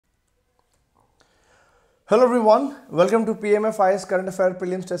Hello everyone, welcome to PMF IAS Current Affair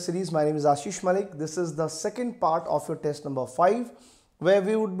Prelims Test Series. My name is Ashish Malik. This is the second part of your test number 5 where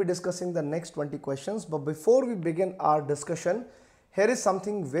we would be discussing the next 20 questions. But before we begin our discussion, here is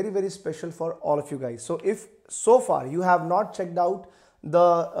something very special for all of you guys. So if so far you have not checked out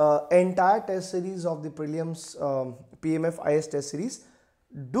the entire test series of the Prelims PMF IAS test series,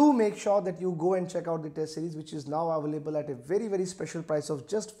 do make sure that you go and check out the test series, which is now available at a very special price of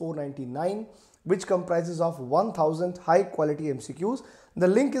just $499, which comprises of 1000 high quality MCQs. The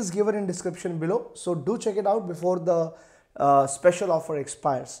link is given in description below, so do check it out before the special offer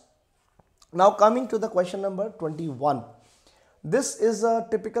expires. Now coming to the question number 21. This is a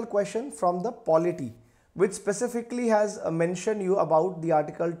typical question from the polity, which specifically has mentioned you about the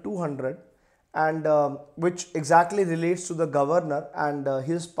article 200 and which exactly relates to the governor and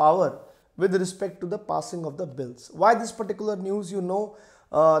his power with respect to the passing of the bills. Why this particular news?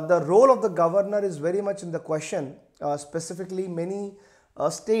 The role of the governor is very much in the question, specifically many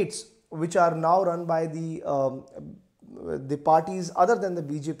states which are now run by the parties other than the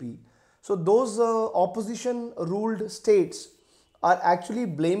BJP. So those opposition ruled states are actually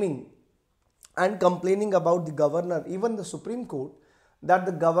blaming and complaining about the governor, even the Supreme Court, that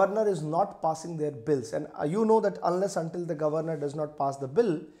the governor is not passing their bills. And you know that unless until the governor does not pass the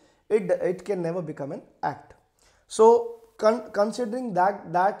bill, it can never become an act. So considering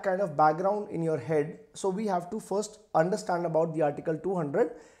that kind of background in your head, so we have to first understand about the article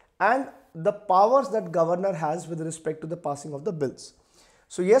 200 and the powers that governor has with respect to the passing of the bills.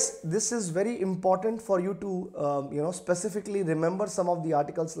 So yes, this is very important for you to specifically remember some of the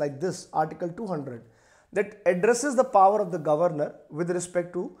articles like this, article 200, that addresses the power of the governor with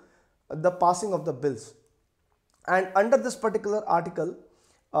respect to the passing of the bills. And under this particular article,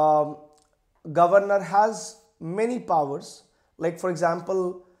 governor has many powers. Like for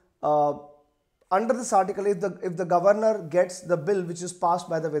example, under this article, if the governor gets the bill which is passed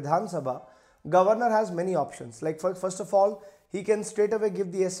by the Vidhan Sabha, governor has many options. Like first of all, he can straight away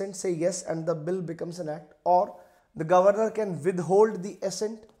give the assent, say yes, and the bill becomes an act, or the governor can withhold the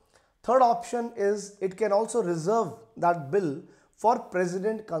assent. Third option is it can also reserve that bill for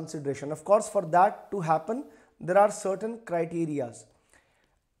president consideration. Of course, for that to happen, there are certain criterias.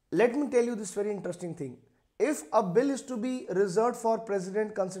 Let me tell you this very interesting thing. If a bill is to be reserved for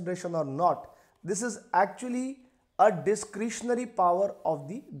president consideration or not, this is actually a discretionary power of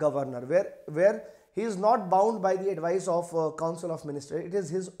the governor, where he is not bound by the advice of Council of Ministers. It is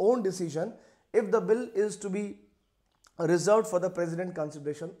his own decision if the bill is to be reserved for the president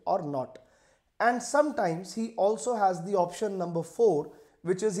consideration or not. And sometimes he also has the option number 4,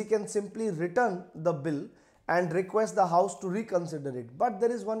 which is he can simply return the bill and request the House to reconsider it. But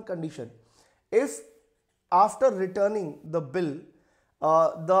there is one condition. If after returning the bill,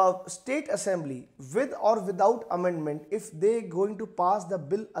 the state assembly, with or without amendment, if they going to pass the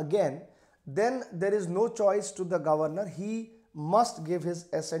bill again, then there is no choice to the governor. He must give his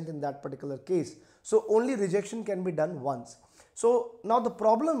assent in that particular case. So only rejection can be done once. So now the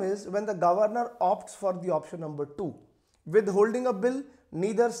problem is when the governor opts for the option number 2, withholding a bill,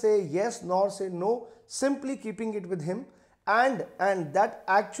 neither say yes nor say no, simply keeping it with him, and that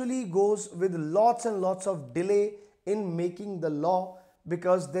actually goes with lots and lots of delay in making the law,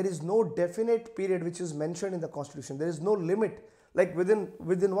 because there is no definite period which is mentioned in the constitution. There is no limit, like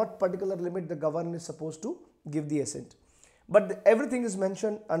within what particular limit the governor is supposed to give the assent. But everything is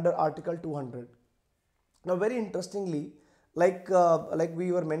mentioned under article 200. Now very interestingly, like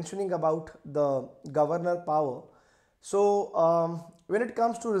we were mentioning about the governor power. So when it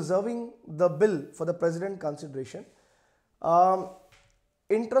comes to reserving the bill for the president consideration,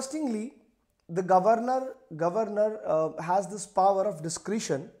 interestingly, the governor has this power of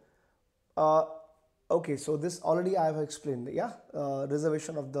discretion. Okay, so this already I have explained. Yeah,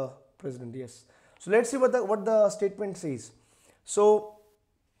 reservation of the president. Yes. So let's see what the statement says. So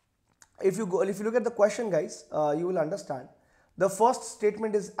if you look at the question, guys, you will understand. The first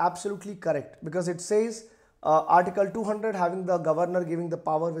statement is absolutely correct, because it says article 200 having the governor giving the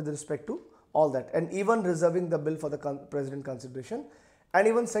power with respect to all that, and even reserving the bill for the president consideration. And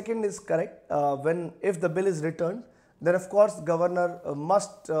even second is correct. If the bill is returned, then of course governor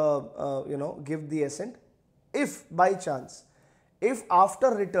must give the assent. If by chance, if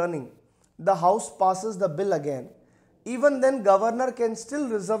after returning the House passes the bill again, even then governor can still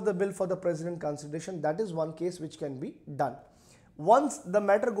reserve the bill for the president consideration. That is one case which can be done. Once the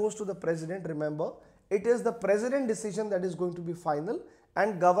matter goes to the president, remember, it is the president decision that is going to be final,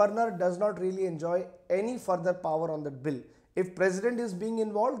 and governor does not really enjoy any further power on that bill. If president is being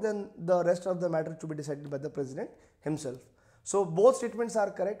involved, then the rest of the matter to be decided by the president himself. So both statements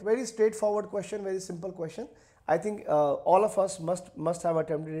are correct. Very straightforward question, very simple question. I think all of us must have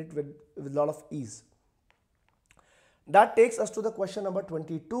attempted it with a lot of ease. That takes us to the question number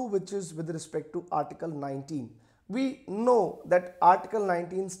 22, which is with respect to Article 19. We know that Article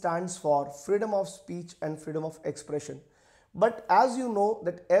 19 stands for freedom of speech and freedom of expression. But as you know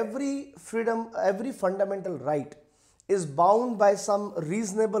that every freedom, every fundamental right is bound by some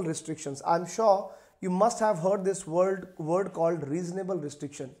reasonable restrictions. I'm sure you must have heard this word called reasonable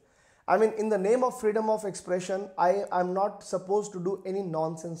restriction. I mean, in the name of freedom of expression, I am not supposed to do any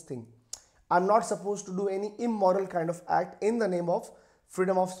nonsense thing. I'm not supposed to do any immoral kind of act in the name of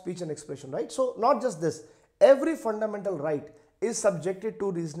freedom of speech and expression, right? So not just this, every fundamental right is subjected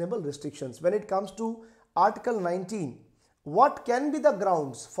to reasonable restrictions. When it comes to Article 19, what can be the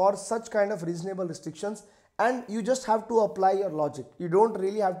grounds for such kind of reasonable restrictions? And you just have to apply your logic. You don't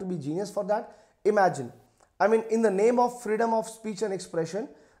really have to be genius for that. Imagine, I mean, in the name of freedom of speech and expression,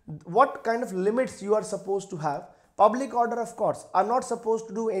 what kind of limits you are supposed to have? Public order, of course. I'm not supposed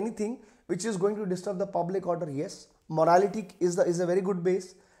to do anything which is going to disturb the public order. Yes, morality is a very good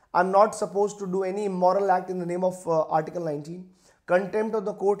base. I'm not supposed to do any immoral act in the name of Article 19. Contempt of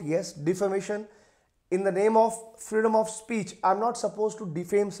the court, yes. Defamation, in the name of freedom of speech, I'm not supposed to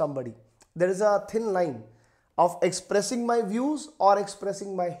defame somebody. There is a thin line of expressing my views or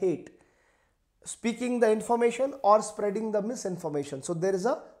expressing my hate, speaking the information or spreading the misinformation. So there is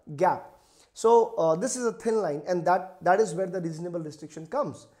a gap. So this is a thin line, and that is where the reasonable restriction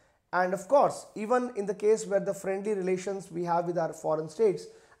comes. And of course, even in the case where the friendly relations we have with our foreign states,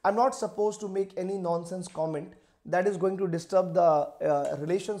 I'm not supposed to make any nonsense comment that is going to disturb the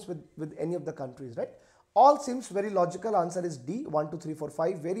relations with any of the countries, right? All seems very logical. Answer is D, 1, 2, 3, 4,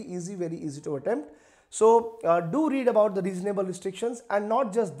 5. Very easy to attempt. So do read about the reasonable restrictions, and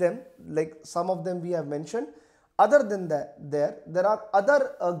not just them, like some of them we have mentioned. Other than that, there are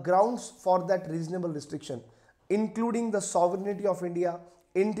other grounds for that reasonable restriction, including the sovereignty of India,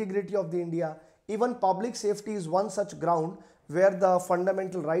 integrity of the India. Even public safety is one such ground where the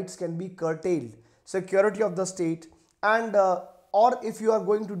fundamental rights can be curtailed, security of the state, and or if you are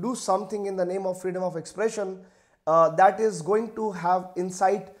going to do something in the name of freedom of expression that is going to have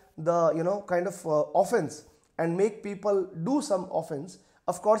incite the kind of offense and make people do some offense,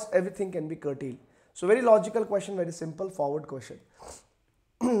 of course everything can be curtailed. So very logical question, very simple forward question.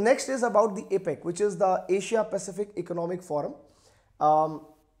 Next is about the APEC, which is the Asia Pacific Economic Forum.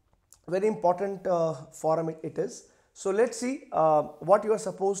 Very important forum it is. So let's see what you are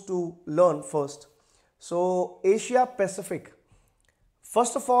supposed to learn first. So Asia Pacific.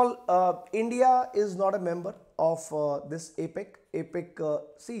 First of all, India is not a member of this APEC.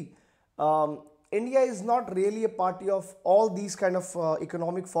 India is not really a party of all these kind of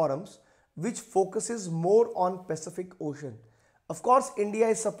economic forums which focuses more on Pacific Ocean. Of course, India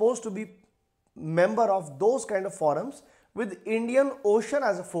is supposed to be member of those kind of forums with Indian Ocean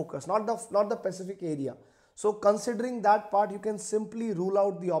as a focus, not the Pacific area. So considering that part, you can simply rule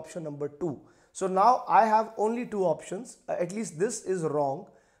out the option number 2. So now I have only 2 options. At least this is wrong.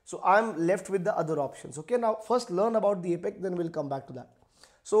 So I'm left with the other options. Okay, now first learn about the APEC, then we'll come back to that.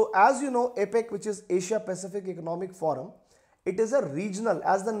 So as you know, APEC, which is Asia Pacific Economic Forum, it is a regional,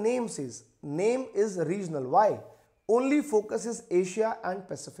 as the name says. Name is regional. Why? Only focuses Asia and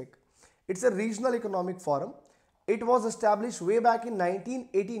Pacific. It's a regional economic forum. It was established way back in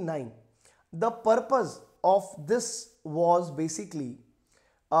 1989. The purpose of this was basically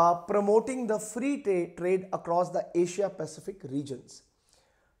promoting the free trade across the Asia Pacific regions.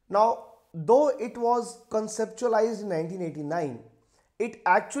 Now, though it was conceptualized in 1989, it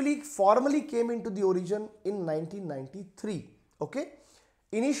actually formally came into the origin in 1993. Okay,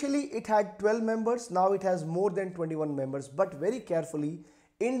 initially it had 12 members, now it has more than 21 members. But very carefully,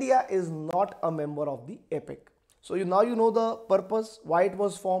 India is not a member of the APEC. So now you know the purpose, why it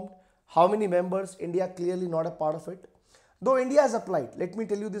was formed, how many members. India clearly not a part of it. Though India has applied, let me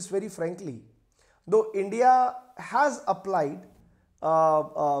tell you this very frankly, though India has applied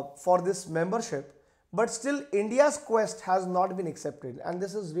for this membership, but still India's quest has not been accepted, and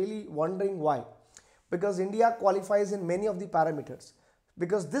this is really wondering why. Because India qualifies in many of the parameters.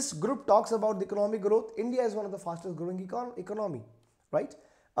 Because this group talks about the economic growth, India is one of the fastest growing economy, right?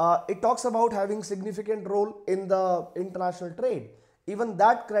 It talks about having significant role in the international trade. Even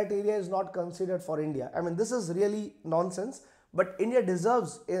that criteria is not considered for India. I mean, this is really nonsense, but India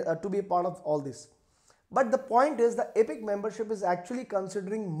deserves to be a part of all this. But the point is, the APEC membership is actually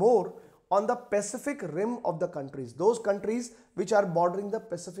considering more on the Pacific rim of the countries, those countries which are bordering the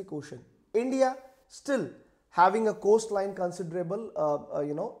Pacific Ocean. India still having a coastline considerable,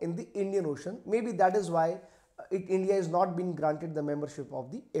 in the Indian Ocean. Maybe that is why India is not being granted the membership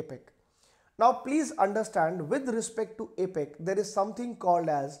of the APEC. Now please understand, with respect to APEC, there is something called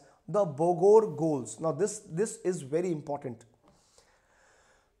as the Bogor goals. Now this is very important.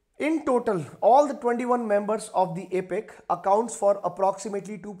 In total, all the 21 members of the APEC accounts for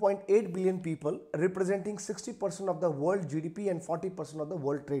approximately 2.8 billion people, representing 60% of the world GDP and 40% of the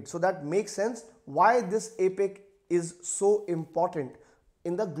world trade. So that makes sense why this APEC is so important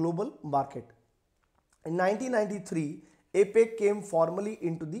in the global market. In 1993, APEC came formally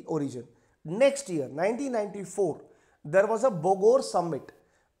into the origin. Next year, 1994, there was a Bogor summit.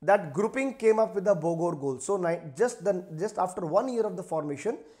 That grouping came up with the Bogor goals. So just after 1 year of the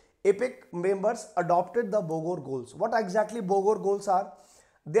formation, APEC members adopted the Bogor goals. What exactly Bogor goals are?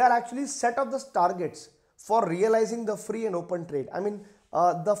 They are actually set of the targets for realizing the free and open trade. I mean,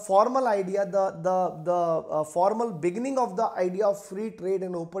 the formal idea, the formal beginning of the idea of free trade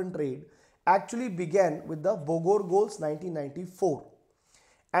and open trade actually began with the Bogor goals 1994.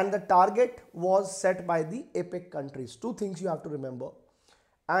 And the target was set by the APEC countries. Two things you have to remember.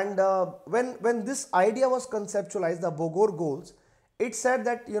 And when this idea was conceptualized, the Bogor goals, it said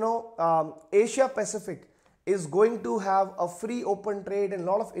that, Asia Pacific is going to have a free open trade and a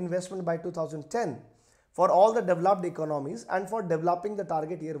lot of investment by 2010 for all the developed economies, and for developing the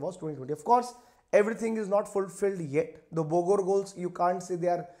target year was 2020. Of course, everything is not fulfilled yet. The Bogor goals, you can't say they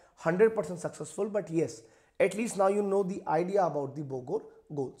are 100% successful, but yes, at least now you know the idea about the Bogor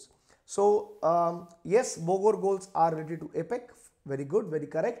goals. So yes, Bogor goals are related to APEC. Very good, very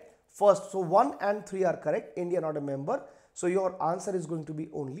correct. First, so 1 and 3 are correct. India not a member. So your answer is going to be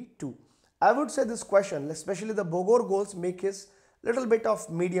only 2. I would say this question, especially the Bogor goals, make is little bit of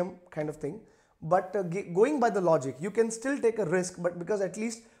medium kind of thing. But going by the logic, you can still take a risk, but because at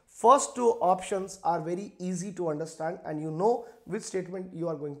least first 2 options are very easy to understand and you know which statement you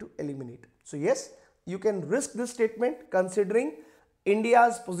are going to eliminate. So yes, you can risk this statement considering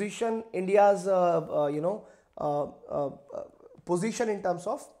India's position, India's position in terms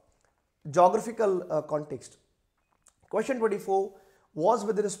of geographical context. Question 24 was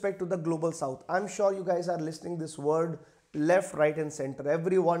with respect to the global south. I'm sure you guys are listening this word left, right and center.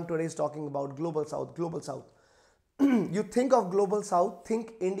 Everyone today is talking about global south, global south. You think of global south,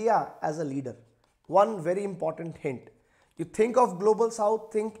 think India as a leader. One very important hint. You think of global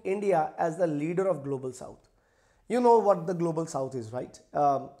south, think India as the leader of global south. You know what the global south is, right?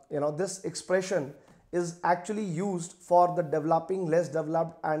 This expression is actually used for the developing, less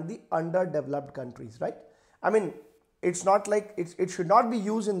developed and the underdeveloped countries, right? I mean, it's not like it should not be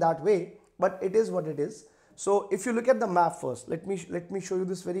used in that way, but it is what it is. So if you look at the map first, let me show you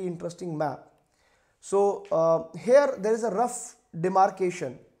this very interesting map. So here there is a rough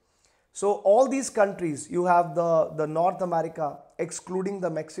demarcation. So all these countries, you have the North America, excluding the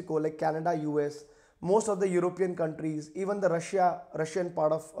Mexico, like Canada, US, most of the European countries, even the Russian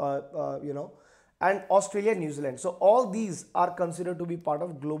part of and Australia, New Zealand. So all these are considered to be part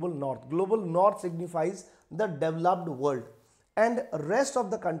of global north. Global north signifies the developed world, and rest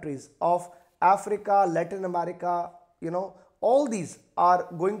of the countries of Africa, Latin America, all these are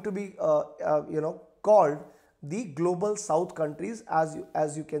going to be called the global south countries,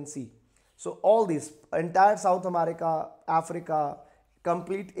 as you can see. So all these, entire South America, Africa,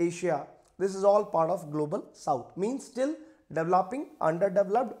 complete Asia, this is all part of global south, means still developing,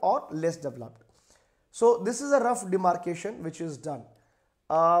 underdeveloped or less developed. So this is a rough demarcation which is done.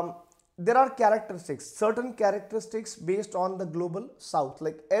 There are characteristics, certain characteristics based on the global south.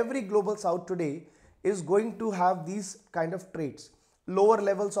 Like every global south today is going to have these kind of traits: lower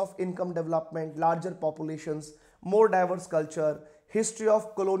levels of income development, larger populations, more diverse culture, history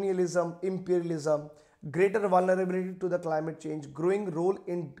of colonialism, imperialism, greater vulnerability to the climate change, growing role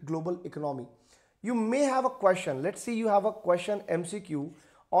in global economy. You may have a question. Let's see, you have a question MCQ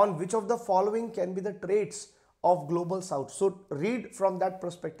on which of the following can be the traits of global south. So read from that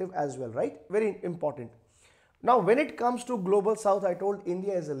perspective as well, right? Very important. Now when it comes to global south, I told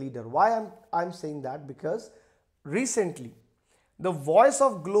India is a leader. Why I'm saying that? Because recently the Voice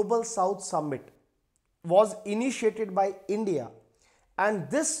of Global South Summit was initiated by India, and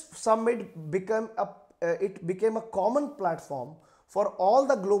this summit became a common platform for all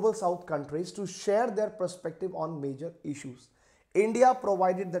the global south countries to share their perspective on major issues. India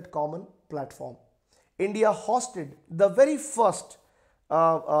provided that common platform. India hosted the very first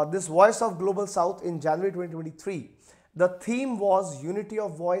this Voice of Global South in January 2023. The theme was unity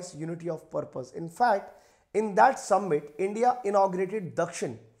of voice, unity of purpose. In fact, in that summit, India inaugurated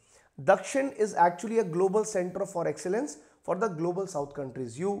Dakshin. Dakshin is actually a global center for excellence for the global south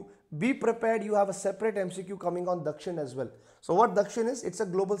countries. You be prepared, you have a separate MCQ coming on Dakshin as well. So what Dakshin is? It's a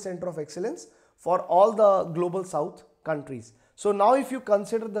global center of excellence for all the global south countries. So now if you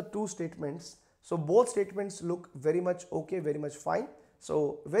consider the two statements, so both statements look very much okay, very much fine.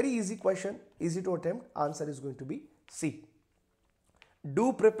 So very easy question, easy to attempt. Answer is going to be C.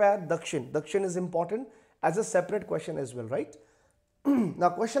 Do prepare Dakshin. Dakshin is important as a separate question as well, right? Now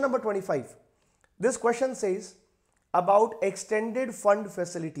question number 25. This question says about extended fund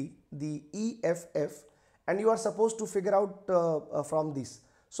facility, the EFF, and you are supposed to figure out from this.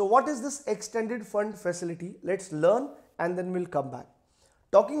 So what is this extended fund facility? Let's learn and then we'll come back.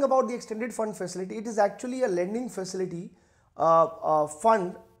 Talking about the extended fund facility, it is actually a lending facility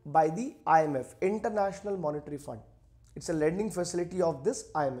fund by the IMF, International Monetary Fund. It's a lending facility of this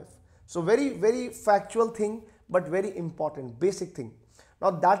IMF. So very factual thing, but very important, basic thing.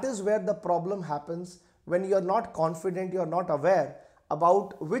 Now that is where the problem happens when you are not confident, you are not aware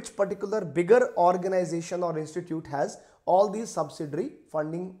about which particular bigger organization or institute has all these subsidiary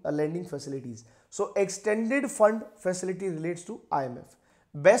funding lending facilities. So extended fund facility relates to IMF.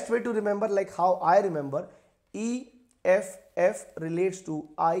 Best way to remember, like how I remember, EFF relates to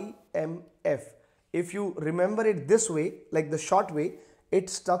IMF. If you remember it this way, like the short way, it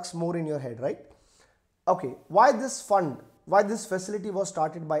stucks more in your head, right? Okay, why this fund, why this facility was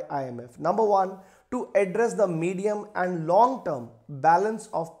started by IMF? Number one, to address the medium and long term balance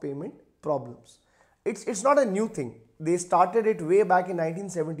of payment problems. It's not a new thing. They started it way back in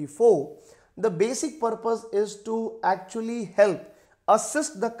 1974. The basic purpose is to actually help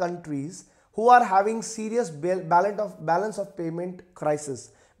assist the countries who are having serious balance of payment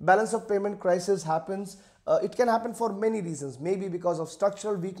crisis. Balance of payment crisis happens, it can happen for many reasons, maybe because of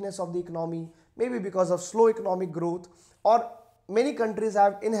structural weakness of the economy, maybe because of slow economic growth, or many countries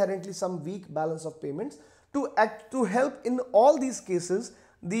have inherently some weak balance of payments. To help in all these cases,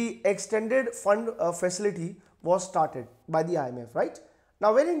 the extended fund facility was started by the IMF, right?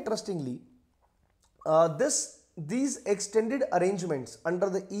 Now very interestingly, these extended arrangements under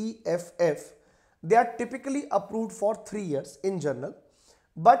the EFF, they are typically approved for 3 years in general,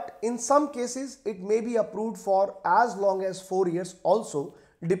 but in some cases it may be approved for as long as 4 years also,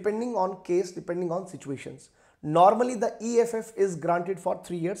 depending on case, depending on situations. Normally the EFF is granted for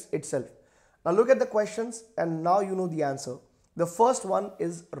 3 years itself. Now look at the questions and now you know the answer. The first one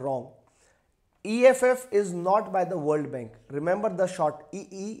is wrong. EFF is not by the World Bank. Remember the short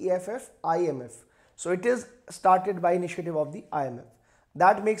EFF, IMF. So it is started by initiative of the IMF.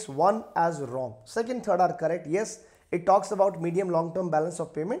 That makes one as wrong. Second, third are correct. Yes, it talks about medium long term balance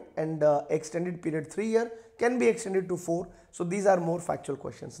of payment and extended period 3 year can be extended to 4. So these are more factual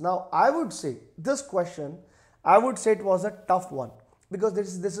questions. Now I would say this question, I would say it was a tough one because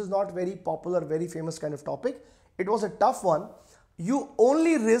this is not very popular, very famous kind of topic. It was a tough one. You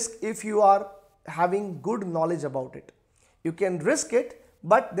only risk if you are having good knowledge about it. You can risk it,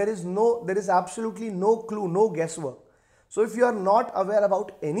 but there is absolutely no clue, no guesswork. So if you are not aware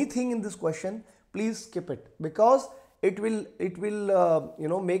about anything in this question, please skip it because it will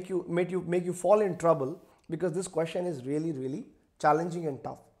make you fall in trouble because this question is really challenging and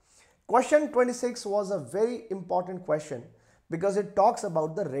tough. Question 26 was a very important question because it talks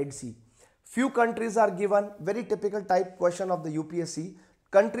about the Red Sea. Few countries are given, very typical type question of the UPSC.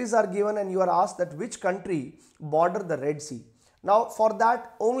 Countries are given and you are asked that which country border the Red Sea. Now for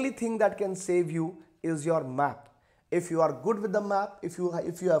that, only thing that can save you is your map. If you are good with the map, if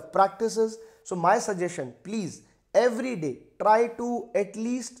you have practices, so my suggestion, please every day try to at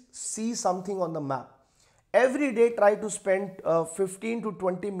least see something on the map. Every day try to spend 15 to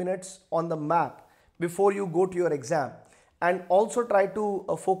 20 minutes on the map before you go to your exam, and also try to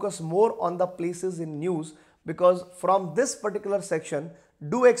focus more on the places in news because from this particular section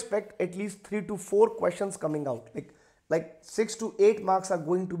do expect at least 3 to 4 questions coming out, like 6 to 8 marks are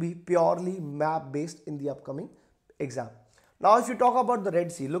going to be purely map based in the upcoming exam. Now if you talk about the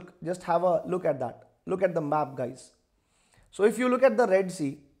Red Sea, look, just have a look at that. Look at the map, guys. So if you look at the Red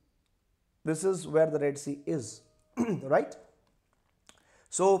Sea, this is where the Red Sea is, right?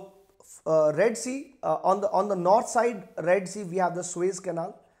 So Red Sea, on the north side Red Sea, we have the Suez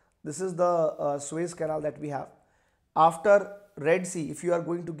Canal. This is the Suez Canal that we have. After Red Sea, if you are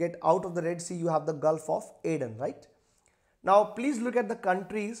going to get out of the Red Sea, you have the Gulf of Aden, right? Now please look at the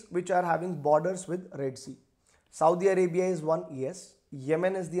countries which are having borders with Red Sea. Saudi Arabia is one, yes.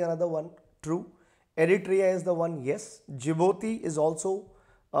 Yemen is the another one, true. Eritrea is the one, yes. Djibouti is also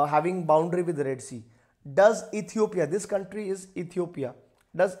having boundary with the Red Sea. Does Ethiopia, this country is Ethiopia,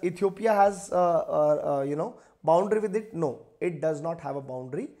 does Ethiopia has boundary with it? No, it does not have a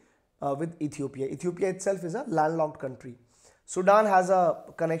boundary with Ethiopia. Ethiopia itself is a landlocked country. Sudan has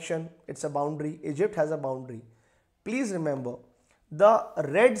a connection, it's a boundary. Egypt has a boundary. Please remember, the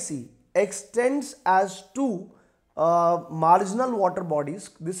Red Sea extends as two marginal water bodies.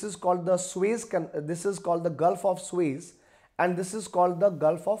 This is called the this is called the Gulf of Suez, and this is called the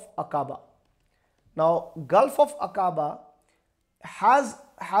Gulf of Aqaba. Now, Gulf of Aqaba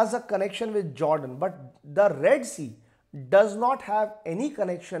has a connection with Jordan, but the Red Sea does not have any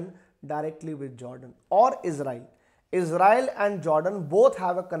connection directly with Jordan or Israel. Israel and Jordan both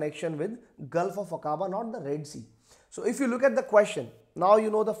have a connection with Gulf of Aqaba, not the Red Sea. So if you look at the question, now you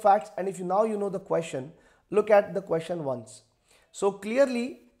know the facts, and if you now you know the question, look at the question once. So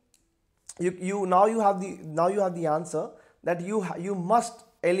clearly you have the answer that you must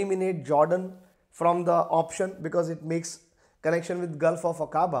eliminate Jordan from the option because it makes connection with Gulf of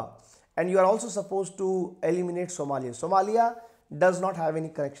Aqaba, and you are also supposed to eliminate Somalia. Somalia does not have any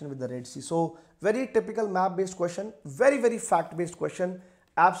connection with the Red Sea. So very typical map based question, very fact based question,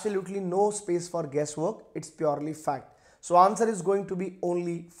 absolutely no space for guesswork, it's purely fact. So answer is going to be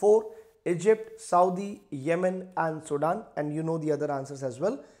only 4: Egypt, Saudi, Yemen and Sudan, and you know the other answers as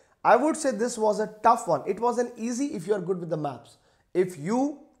well. I would say this was a tough one. It was an easy if you are good with the maps. If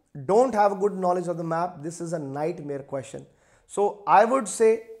you don't have a good knowledge of the map, this is a nightmare question. So I would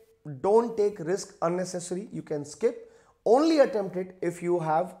say don't take risk unnecessary. You can skip. Only attempt it if you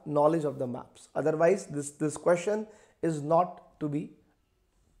have knowledge of the maps. Otherwise, this question is not to be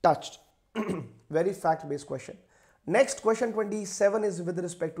touched. Very fact-based question. Next, question 27 is with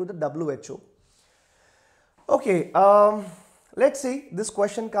respect to the WHO. Okay, let's see. This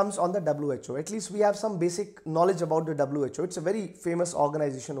question comes on the WHO. At least we have some basic knowledge about the WHO. It's a very famous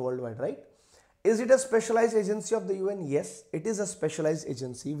organization worldwide, right? Is it a specialized agency of the UN? Yes, it is a specialized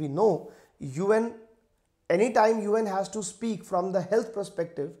agency. We know UN, anytime UN has to speak from the health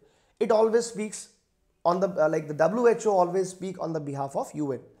perspective, it always speaks on the, like the WHO always speak on the behalf of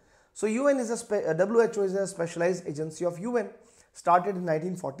UN. So UN is WHO is a specialized agency of UN, started in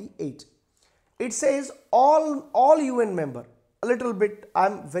 1948. It says all UN member, a little bit,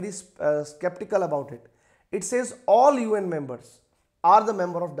 I'm very skeptical about it. It says all UN members are the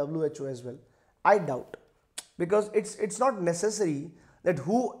member of WHO as well. I doubt, because it's not necessary that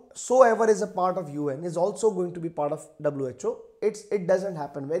whosoever is a part of UN is also going to be part of WHO. It doesn't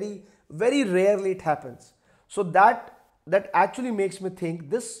happen. Very rarely it happens. So that actually makes me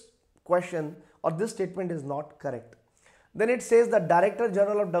think this question or this statement is not correct. Then it says the Director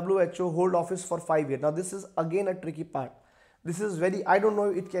General of WHO hold office for 5 years. Now this is again a tricky part. This is very, I don't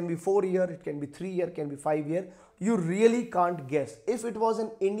know, it can be 4 year, it can be 3 year, it can be 5 year. You really can't guess. If it was an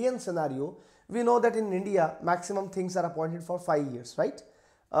Indian scenario, we know that in India maximum things are appointed for 5 years, right?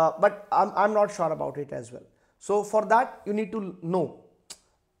 But I'm not sure about it as well. So for that you need to know.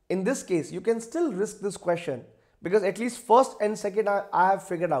 In this case you can still risk this question, because at least first and second I have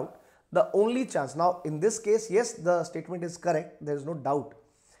figured out the only chance. Now in this case, yes, the statement is correct, there is no doubt.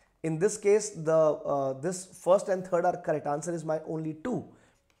 In this case this first and third are correct. Answer is my only 2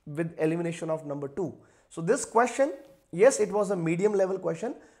 with elimination of number 2. So this question, yes, it was a medium level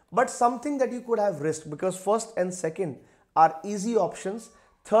question, but something that you could have risked, because first and second are easy options.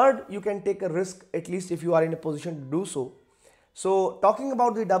 Third, you can take a risk, at least if you are in a position to do so. So talking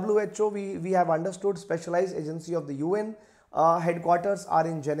about the WHO, we have understood specialized agency of the UN. Headquarters are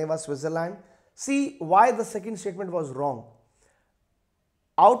in Geneva, Switzerland. See why the second statement was wrong.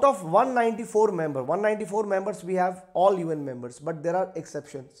 Out of 194 members, we have all UN members, but there are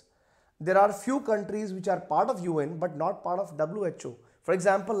exceptions. There are few countries which are part of UN but not part of WHO. For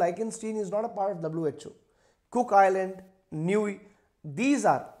example, Liechtenstein is not a part of WHO. Cook Island, Niue, these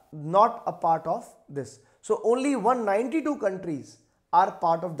are not a part of this. So only 192 countries are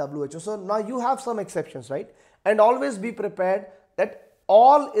part of WHO. So now you have some exceptions, right? And always be prepared that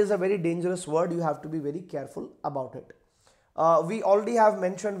all is a very dangerous word. You have to be very careful about it. We already have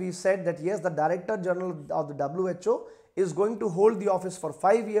mentioned, we said that yes, the Director General of the WHO is going to hold the office for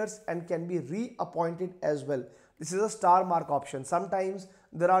 5 years and can be reappointed as well. This is a star mark option. Sometimes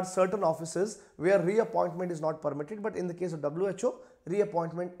there are certain offices where reappointment is not permitted, but in the case of WHO,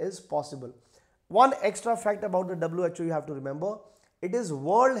 reappointment is possible. One extra fact about the WHO you have to remember, it is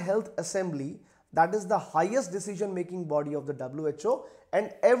World Health Assembly that is the highest decision making body of the WHO,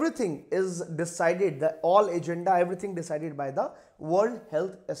 and everything is decided, all agenda, everything decided by the World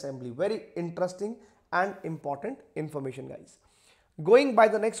Health Assembly. Very interesting and important information, guys. Going by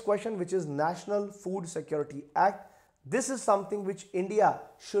the next question, which is National Food Security Act. This is something which India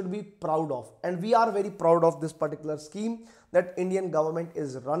should be proud of, and we are very proud of this particular scheme that Indian government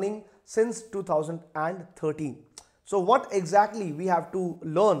is running since 2013. So what exactly we have to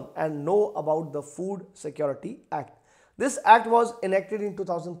learn and know about the Food Security Act? This act was enacted in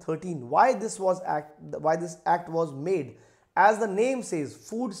 2013. Why this act was made As the name says,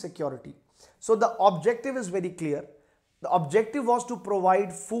 food security. So the objective is very clear. The objective was to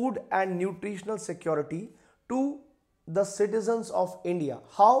provide food and nutritional security to the citizens of India.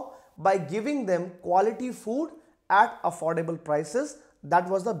 How? By giving them quality food at affordable prices. That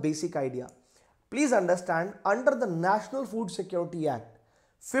was the basic idea. Please understand, under the National Food Security Act,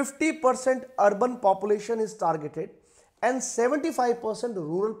 50% urban population is targeted and 75%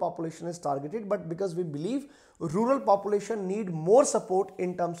 rural population is targeted, but because we believe rural population need more support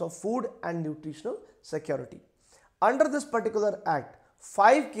in terms of food and nutritional security. Under this particular act,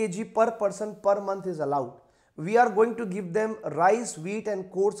 5 kg per person per month is allowed. We are going to give them rice, wheat and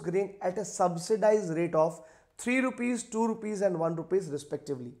coarse grain at a subsidized rate of 3 rupees, 2 rupees and 1 rupees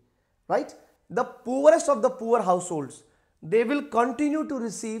respectively, right? The poorest of the poor households, they will continue to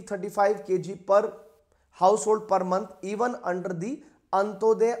receive 35 kg per household per month even under the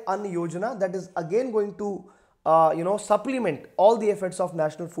Antodaya Ann Yojana, that is again going to supplement all the efforts of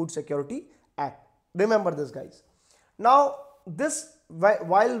National Food Security Act. Remember this, guys. Now this,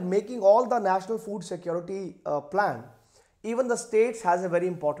 while making all the national food security plan, even the states has a very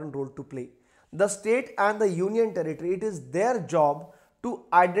important role to play. The state and the union territory, it is their job to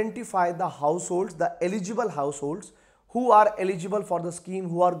identify the households, the eligible households who are eligible for the scheme,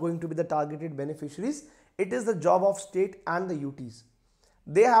 who are going to be the targeted beneficiaries. It is the job of state and the UTs.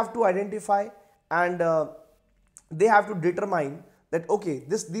 They have to identify and they have to determine that okay,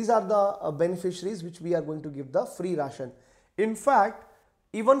 these are the beneficiaries which we are going to give the free ration. In fact,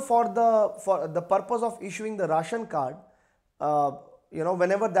 even for the purpose of issuing the ration card,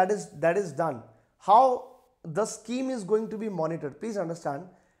 whenever that is done, how the scheme is going to be monitored. Please understand,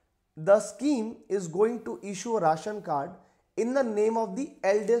 the scheme is going to issue a ration card in the name of the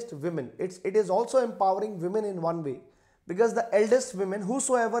eldest women. It is also empowering women in one way, because the eldest women,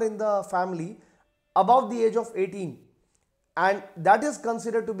 whosoever in the family above the age of 18, and that is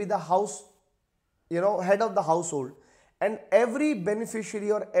considered to be the house, head of the household, and every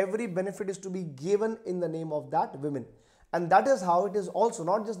beneficiary or every benefit is to be given in the name of that women. And that is how it is also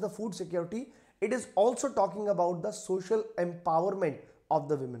not just the food security, it is also talking about the social empowerment of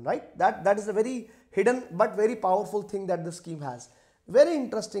the women, right? That is a very hidden but very powerful thing that the scheme has. Very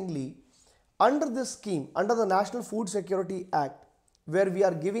interestingly, under this scheme, under the National Food Security Act, where we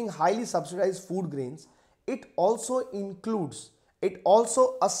are giving highly subsidized food grains, it also includes, it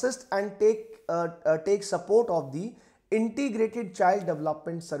also assists and take support of the Integrated Child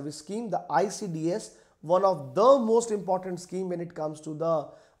Development Service Scheme, the ICDS, one of the most important scheme when it comes to the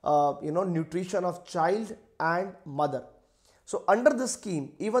nutrition of child and mother. So under this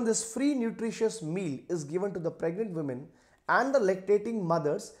scheme, even this free nutritious meal is given to the pregnant women and the lactating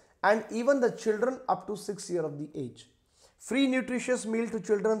mothers and even the children up to 6 years of the age. Free nutritious meal to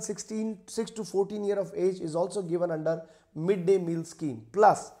children 6 to 14 years of age is also given under midday meal scheme.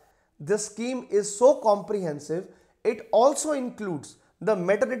 Plus, this scheme is so comprehensive, it also includes the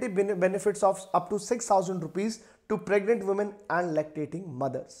maternity benefits of up to 6,000 rupees to pregnant women and lactating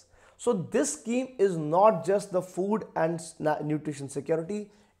mothers. So this scheme is not just the food and nutrition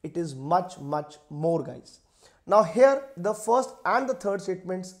security, it is much more, guys. Now here the first and the third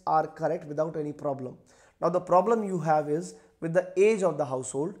statements are correct without any problem. Now the problem you have is with the age of the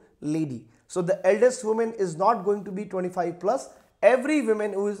household, lady. So the eldest woman is not going to be 25 plus. Every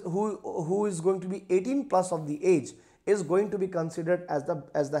woman who is going to be 18 plus of the age is going to be considered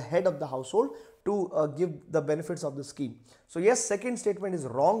as the head of the household to give the benefits of the scheme. So yes, second statement is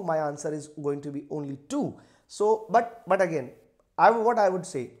wrong. My answer is going to be only 2. So but again, what I would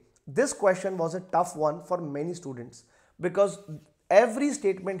say, this question was a tough one for many students because every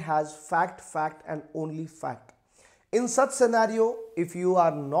statement has fact and only fact. In such scenario, if you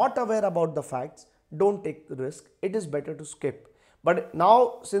are not aware about the facts, don't take the risk. It is better to skip. But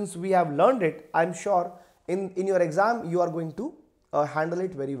now since we have learned it, I'm sure in your exam you are going to handle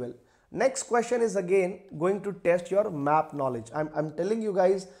it very well. Next question is again going to test your map knowledge. I'm telling you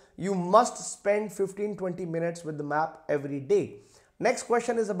guys, you must spend 15-20 minutes with the map every day. Next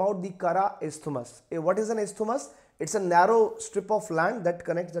question is about the Kara Isthmus. What is an isthmus? It's a narrow strip of land that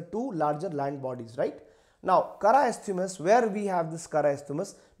connects the two larger land bodies, right? Now, Kara Isthmus, where we have this Kara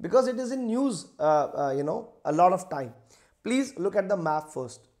Isthmus, because it is in news, a lot of time. Please look at the map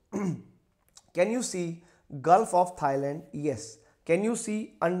first. Can you see Gulf of Thailand? Yes. Can you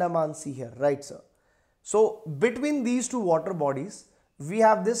see Andaman Sea here? Right, sir. So, between these two water bodies, we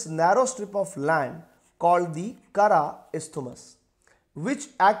have this narrow strip of land called the Kara Isthmus, which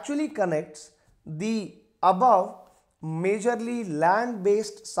actually connects the above majorly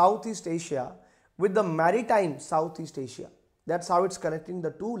land-based Southeast Asia with the maritime Southeast Asia. That's how it's connecting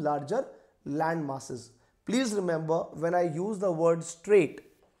the two larger land masses. Please remember, when I use the word strait,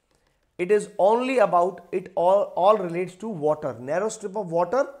 it is only about, it all relates to water, narrow strip of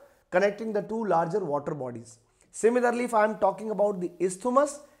water connecting the two larger water bodies. Similarly, if I am talking about the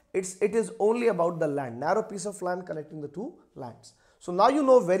isthmus, it is only about the land, narrow piece of land connecting the two lands. So now you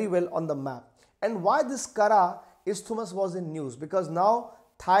know very well on the map. And why this Kara isthmus was in news? Because now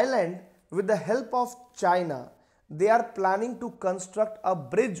Thailand, with the help of China, they are planning to construct a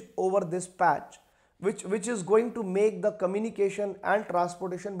bridge over this patch, which is going to make the communication and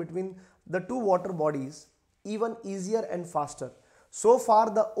transportation between the two water bodies even easier and faster. So far,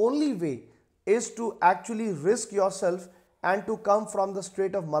 the only way is to actually risk yourself and to come from the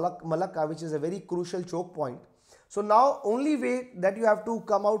Strait of Malacca, which is a very crucial choke point. So now only way that you have to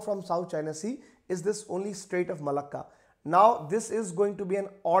come out from South China Sea is this only Strait of Malacca. Now this is going to be an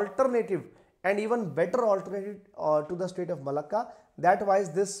alternative and even better alternative to the Strait of Malacca. That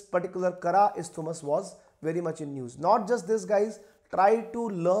wise this particular Kara isthmus was very much in news. Not just this, guys, try to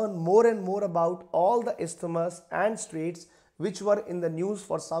learn more and more about all the isthmus and straits which were in the news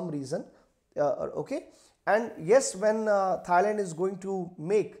for some reason. Okay, and yes, when Thailand is going to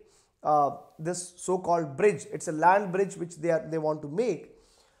make this so-called bridge, it's a land bridge which they want to make.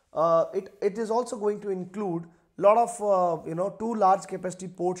 It is also going to include a lot of two large capacity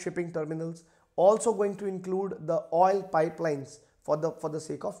port shipping terminals, also going to include the oil pipelines for the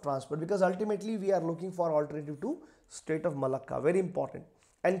sake of transport, because ultimately we are looking for alternative to Strait of Malacca, very important.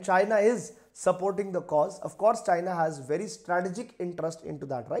 And China is supporting the cause. Of course, China has very strategic interest into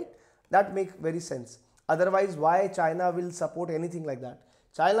that, right? That makes very sense. Otherwise, why China will support anything like that?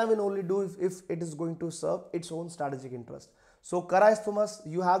 China will only do if it is going to serve its own strategic interest. So Kara isthmus,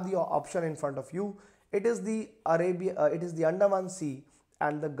 you have the option in front of you. It is the Andaman Sea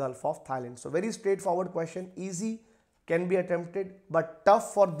and the Gulf of Thailand. So very straightforward question, easy, can be attempted, but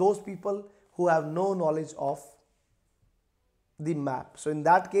tough for those people who have no knowledge of the map. So in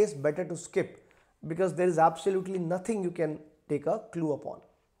that case, better to skip, because there is absolutely nothing you can take a clue upon.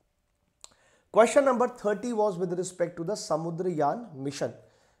 Question number 30 was with respect to the Samudrayan mission.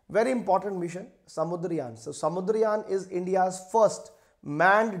 Very important mission, Samudrayan. So Samudrayan is India's first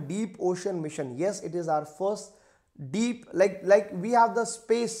manned deep ocean mission. Yes, it is our first deep, like we have the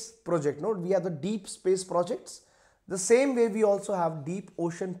space project, no? We have the deep space projects. The same way we also have deep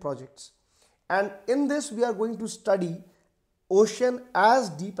ocean projects. And in this we are going to study ocean as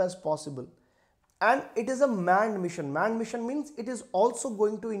deep as possible. And it is a manned mission. Manned mission means it is also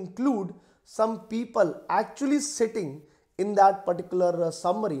going to include some people actually sitting in that particular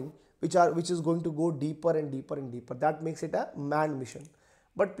submarine, which is going to go deeper and deeper and deeper. That makes it a manned mission.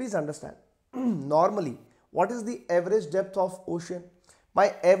 But please understand, normally, what is the average depth of ocean?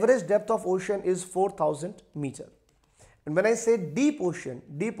 My average depth of ocean is 4,000 meters. And when I say deep ocean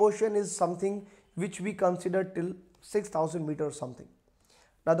is something which we consider till 6,000 meters or something.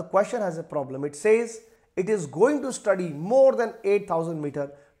 Now the question has a problem. It says it is going to study more than 8,000 meters.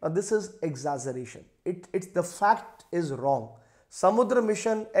 Now this is exaggeration. It's the fact is wrong. Samudra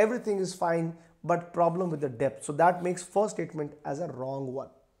mission, everything is fine, but problem with the depth. So that makes first statement as a wrong one.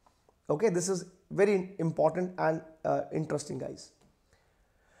 Okay, this is very important and interesting, guys.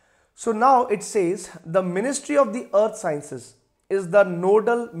 So now it says the Ministry of the Earth Sciences is the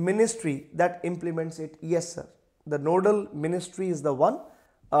nodal ministry that implements it. Yes, sir. The nodal ministry is the one,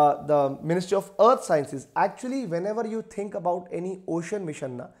 the Ministry of Earth Sciences. Actually, whenever you think about any ocean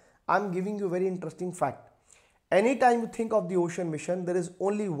mission, I'm giving you a very interesting fact. Anytime you think of the ocean mission, there is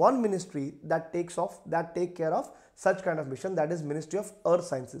only one ministry that take care of such kind of mission, that is Ministry of Earth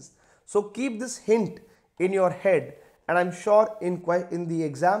Sciences. So keep this hint in your head, and I'm sure in the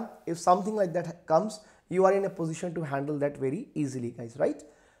exam, if something like that comes, you are in a position to handle that very easily, guys, right?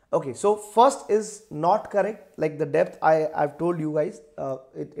 Okay, so first is not correct, like the depth I've told you guys,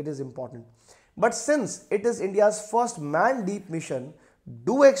 it is important. But since it is India's first manned deep mission,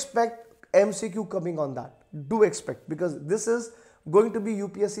 do expect MCQ coming on that. Do expect, because this is going to be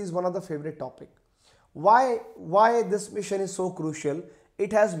UPSC's one of the favorite topic. Why this mission is so crucial?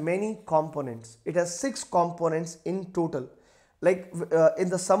 It has many components. It has 6 components in total. Like in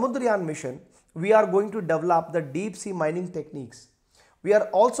the Samudrayan mission, we are going to develop the deep sea mining techniques. We are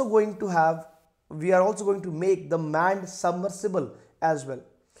also going to make the manned submersible as well.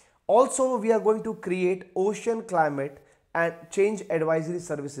 Also, we are going to create ocean climate and change advisory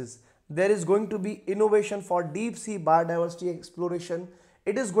services. There is going to be innovation for deep sea biodiversity exploration.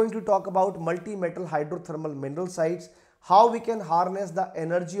 It is going to talk about multi-metal hydrothermal mineral sites, how we can harness the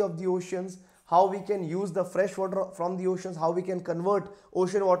energy of the oceans, how we can use the fresh water from the oceans, how we can convert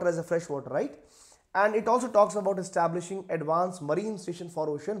ocean water as a fresh water, right? and it also talks about establishing advanced marine station for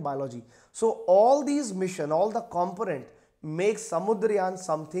ocean biology. So all these mission, all the component makes Samudrayan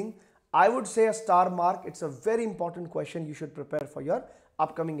something, I would say, a star mark. It's a very important question you should prepare for your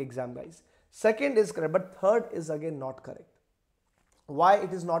upcoming exam, guys. Second is correct, but third is again not correct. Why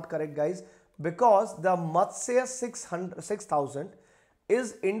it is not correct, guys? Because the Matsya 6000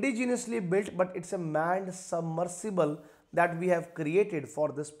 is indigenously built, but it's a manned submersible that we have created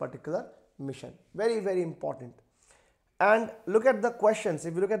for this particular mission. Very, very important. And look at the questions.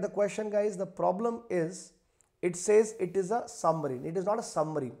 If you look at the question, guys, the problem is it says it is a submarine. It is not a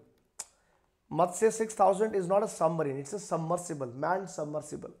submarine. Matsya 6000 is not a submarine. It's a submersible, manned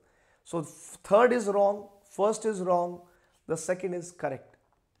submersible. So third is wrong, first is wrong, the second is correct.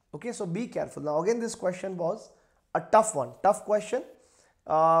 Okay, so be careful. Now again, this question was a tough one, tough question.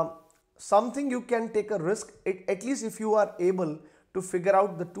 Something you can take a risk, at least if you are able to figure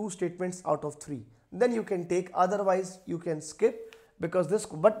out the two statements out of three, then you can take, otherwise you can skip, because this,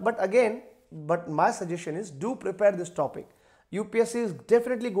 but my suggestion is do prepare this topic. UPSC is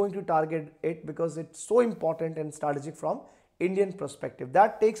definitely going to target it because it's so important and strategic from Indian perspective.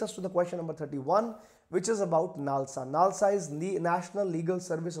 That takes us to the question number 31, which is about NALSA. NALSA is the National Legal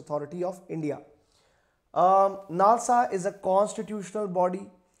Service Authority of India. NALSA is a constitutional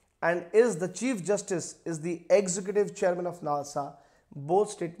body and is the Chief Justice is the executive chairman of NALSA.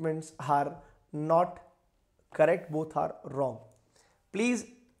 Both statements are not correct, both are wrong. Please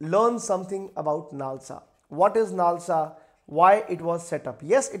learn something about NALSA. What is NALSA? Why it was set up?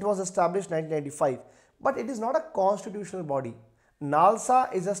 Yes, it was established 1995, but it is not a constitutional body.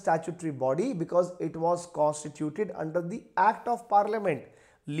 NALSA is a statutory body because it was constituted under the Act of Parliament,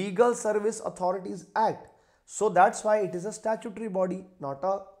 Legal Service Authorities Act. So that's why it is a statutory body, not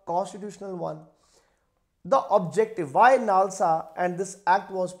a constitutional one. The objective, why NALSA and this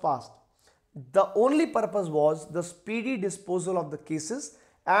act was passed? The only purpose was the speedy disposal of the cases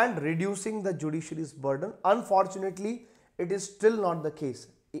and reducing the judiciary's burden. Unfortunately, it is still not the case.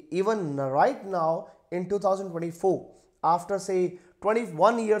 Even right now in 2024, after say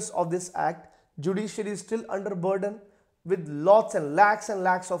 21 years of this act, judiciary is still under burden with lots and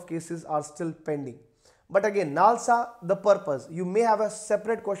lakhs of cases are still pending. But again, NALSA, the purpose, you may have a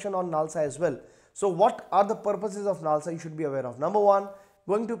separate question on NALSA as well. So what are the purposes of NALSA you should be aware of? Number one,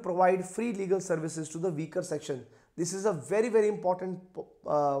 going to provide free legal services to the weaker section. This is a very, very important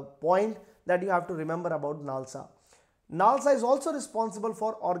point that you have to remember about NALSA. NALSA is also responsible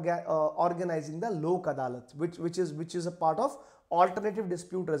for organizing the Lok Adalat, which is a part of alternative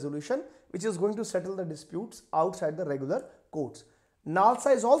dispute resolution, which is going to settle the disputes outside the regular courts.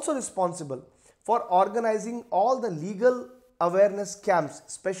 NALSA is also responsible for organizing all the legal awareness camps,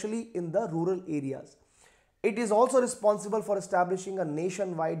 especially in the rural areas. It is also responsible for establishing a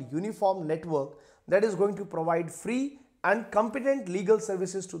nationwide uniform network that is going to provide free and competent legal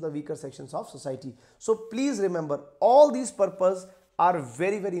services to the weaker sections of society. So please remember, all these purposes are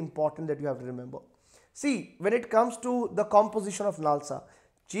very, very important that you have to remember. See, when it comes to the composition of NALSA,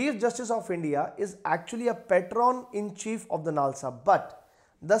 Chief Justice of India is actually a patron-in-chief of the NALSA, but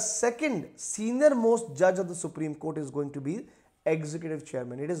the second senior most judge of the Supreme Court is going to be executive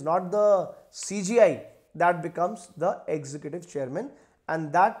chairman. It is not the CGI that becomes the executive chairman,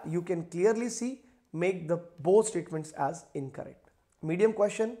 and that you can clearly see make the both statements as incorrect. Medium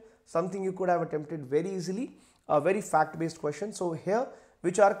question, something you could have attempted very easily, a very fact-based question. So here,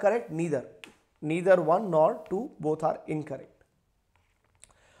 which are correct? Neither one nor two, both are incorrect.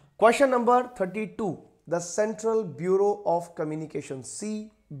 Question number 32, the Central Bureau of Communication,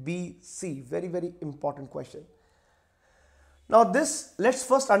 CBC, very, very important question. Now this, let's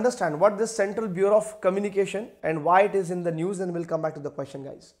first understand what this Central Bureau of Communication and why it is in the news, and we'll come back to the question,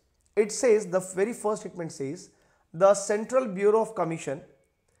 guys. It says, the very first statement says, the Central Bureau of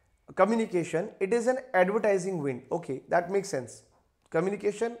Communication, it is an advertising wing. Okay, that makes sense.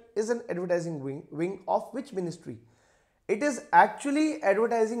 Communication is an advertising wing of which ministry? It is actually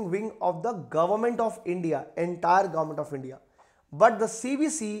advertising wing of the Government of India, entire Government of India. But the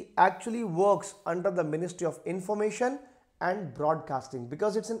CBC actually works under the Ministry of Information and Broadcasting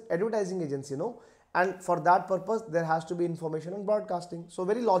because it's an advertising agency, and for that purpose there has to be information and broadcasting. So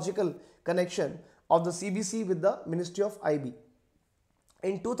very logical connection of the CBC with the Ministry of IB.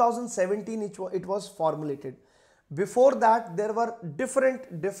 In 2017 it was formulated. Before that there were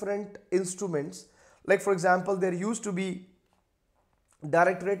different instruments, like for example there used to be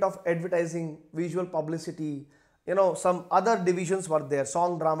Directorate of Advertising, Visual Publicity, some other divisions were there,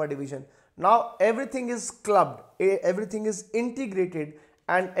 Song Drama Division. Now everything is clubbed, everything is integrated,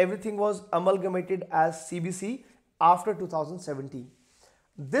 and everything was amalgamated as CBC after 2017.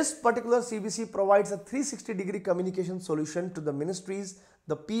 This particular CBC provides a 360-degree communication solution to the ministries,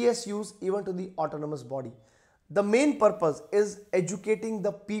 the PSUs, even to the autonomous body. The main purpose is educating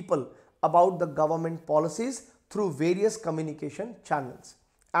the people about the government policies through various communication channels.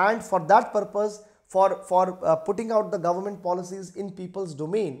 And for that purpose, for putting out the government policies in people's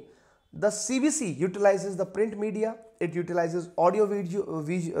domain, the CBC utilizes the print media, it utilizes audio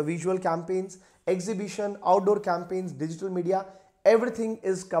visual campaigns, exhibition, outdoor campaigns, digital media, everything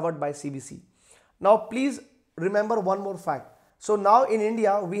is covered by CBC. Now please remember one more fact. So now in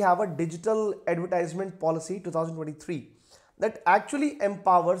India we have a digital advertisement policy 2023 that actually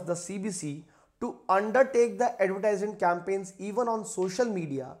empowers the CBC to undertake the advertisement campaigns even on social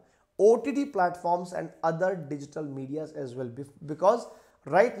media, OTT platforms and other digital medias as well, because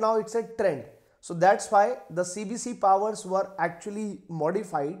right now it's a trend. So that's why the CBC powers were actually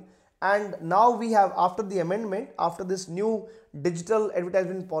modified, and now we have, after the amendment, after this new digital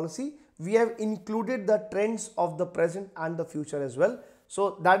advertisement policy, we have included the trends of the present and the future as well.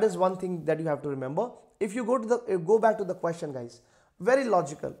 So that is one thing that you have to remember. If you go back to the question, guys, very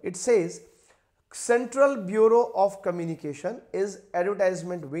logical. It says Central Bureau of Communication is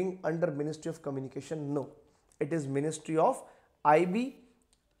advertisement wing under Ministry of Communication. No, it is Ministry of IB,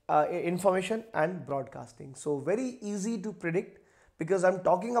 Information and Broadcasting. So very easy to predict, because I'm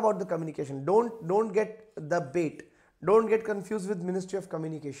talking about the communication. Don't get the bait. Don't get confused with Ministry of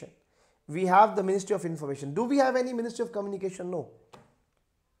Communication. We have the Ministry of Information. Do we have any Ministry of Communication? No.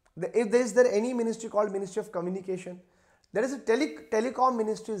 Is there any ministry called Ministry of Communication? There is a telecom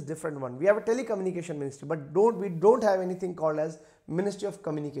ministry, is different one. We have a telecommunication ministry, but we don't have anything called as Ministry of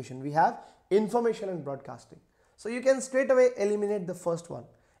Communication. We have Information and Broadcasting. So you can straight away eliminate the first one.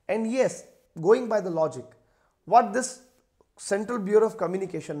 And yes, going by the logic, what this Central Bureau of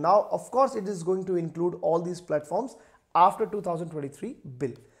Communication, now of course it is going to include all these platforms after 2023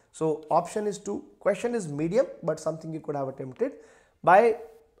 bill. So option is 2. Question is medium, but something you could have attempted by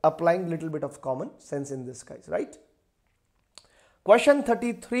applying little bit of common sense in this case, right? Question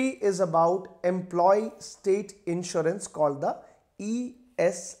 33 is about employee state insurance called the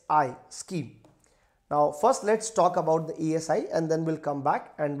ESI scheme. Now first let's talk about the ESI and then we'll come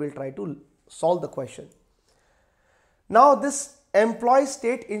back and we'll try to solve the question. Now this employee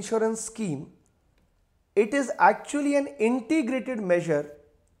state insurance scheme, it is actually an integrated measure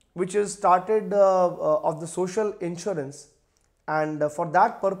which is started of the social insurance, and for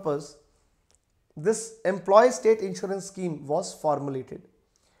that purpose this employee state insurance scheme was formulated.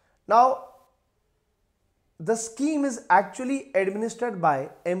 Now the scheme is actually administered by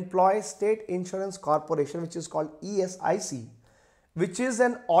Employee State Insurance Corporation, which is called ESIC, which is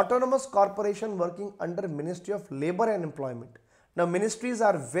an autonomous corporation working under Ministry of Labor and Employment. Now ministries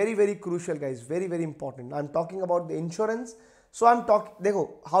are very crucial, guys, very important. I'm talking about the insurance. So I'm talking,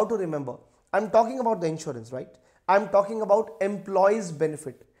 how to remember, I'm talking about the insurance, right? I'm talking about employees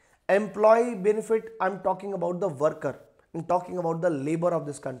benefit. Employee benefit, I'm talking about the worker. I'm talking about the labor of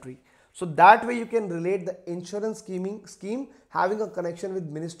this country. So that way you can relate the insurance scheme having a connection with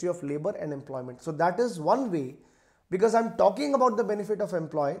Ministry of Labor and Employment. So that is one way, because I'm talking about the benefit of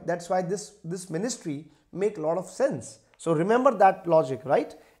employee. That's why this ministry make a lot of sense. So remember that logic,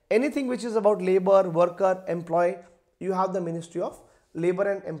 right? Anything which is about labor, worker, employee, you have the Ministry of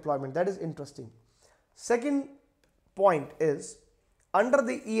Labor and Employment. That is interesting. Second point is, under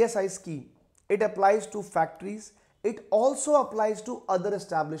the ESI scheme, it applies to factories. It also applies to other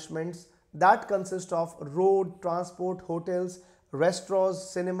establishments that consist of road, transport, hotels, restaurants,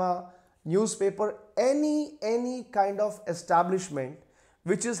 cinema, newspaper, any kind of establishment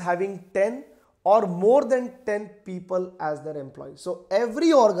which is having 10 or more than 10 people as their employees. So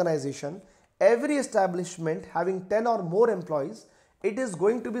every organization, every establishment having 10 or more employees, it is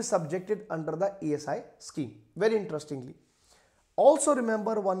going to be subjected under the ESI scheme. Very interestingly. Also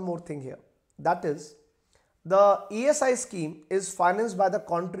remember one more thing here, that is the ESI scheme is financed by the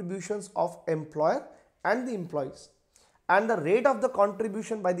contributions of employer and the employees, and the rate of the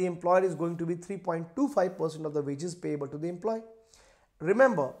contribution by the employer is going to be 3.25% of the wages payable to the employee.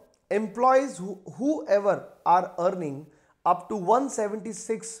 Remember, employees whoever are earning up to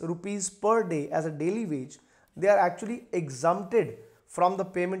 176 rupees per day as a daily wage, they are actually exempted from the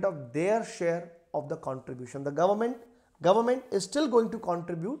payment of their share of the contribution. The government is still going to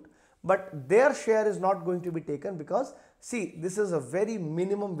contribute, but their share is not going to be taken, because see, this is a very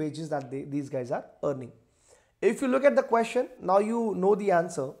minimum wages that these guys are earning. If you look at the question, now you know the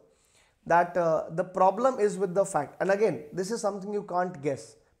answer, that the problem is with the fact, and again this is something you can't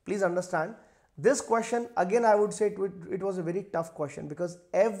guess. Please understand, this question again I would say it was a very tough question, because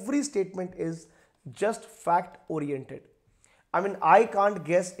every statement is just fact oriented. I mean, I can't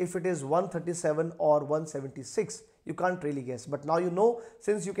guess if it is 137 or 176. You can't really guess. But now you know,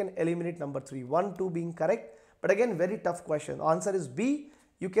 since you can eliminate number 3, 1, 2 being correct. But again, very tough question. Answer is B.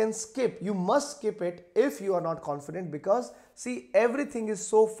 You can skip. You must skip it if you are not confident, because see, everything is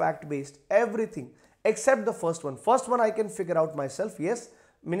so fact based. Everything except the first one. First one I can figure out myself. Yes,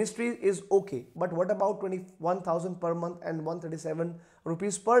 ministry is okay. But what about 21,000 per month and 137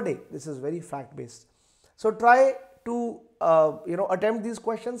 rupees per day? This is very fact based. So try to attempt these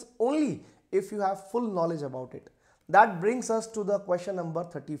questions only if you have full knowledge about it. That brings us to the question number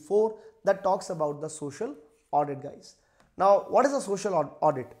 34 that talks about the social audit, guys. Now, what is a social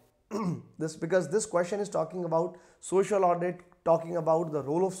audit? Because this question is talking about social audit, talking about the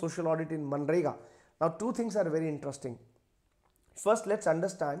role of social audit in Manrega. Now, two things are very interesting. First, let's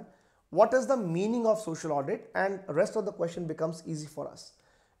understand what is the meaning of social audit, and rest of the question becomes easy for us.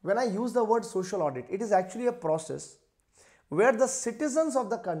 When I use the word social audit, it is actually a process where the citizens of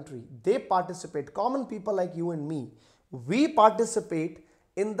the country, they participate, common people like you and me, we participate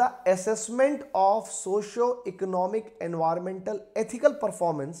in the assessment of socio-economic, environmental, ethical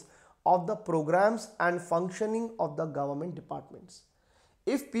performance of the programs and functioning of the government departments.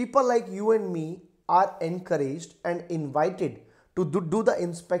 If people like you and me are encouraged and invited to do the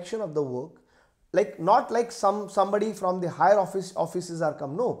inspection of the work, like not like somebody from the higher offices are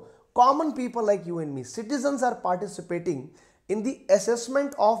come, no, common people like you and me, citizens are participating in the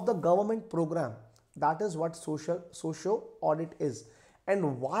assessment of the government program. That is what social audit is.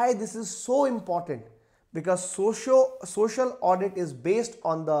 And why this is so important? Because social audit is based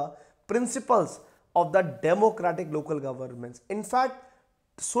on the principles of the democratic local governments. In fact,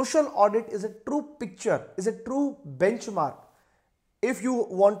 social audit is a true picture, is a true benchmark if you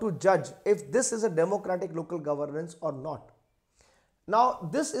want to judge if this is a democratic local governance or not. Now,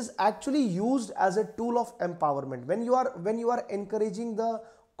 this is actually used as a tool of empowerment. When you are encouraging the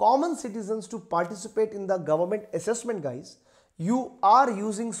common citizens to participate in the government assessment, guys, you are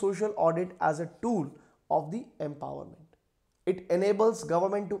using social audit as a tool of the empowerment. It enables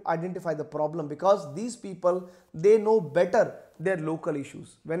government to identify the problem, because these people, they know better their local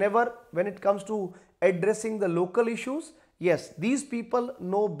issues. When it comes to addressing the local issues, yes, these people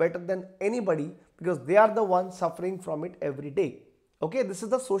know better than anybody, because they are the ones suffering from it every day. Okay, this is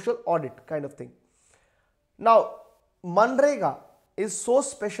the social audit kind of thing. Now, Manrega is so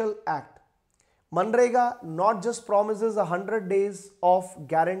special act. Manrega not just promises 100 days of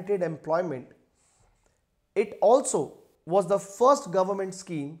guaranteed employment, it also was the first government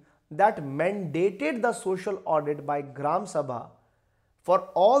scheme that mandated the social audit by Gram Sabha for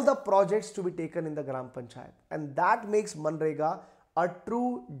all the projects to be taken in the Gram Panchayat. And that makes Manrega a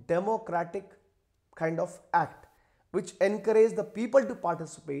true democratic kind of act, which encouraged the people to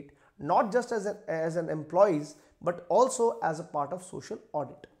participate not just as an employees, but also as a part of social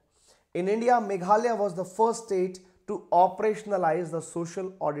audit. In India, Meghalaya was the first state to operationalize the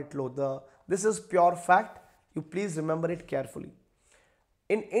social audit law. This is pure fact. You please remember it carefully.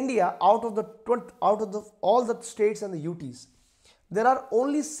 In India, out of all the states and the UTs, there are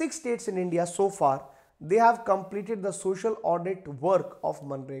only 6 states in India so far. They have completed the social audit work of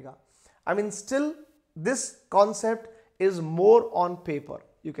Manrega. I mean, still this concept is more on paper.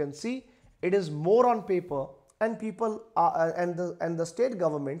 You can see it is more on paper, and people and the state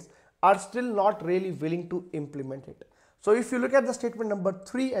governments are still not really willing to implement it. So if you look at the statement number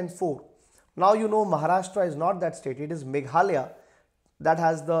 3 and 4, now you know Maharashtra is not that state. It is Meghalaya that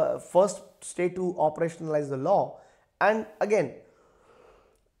has the first state to operationalize the law. And again,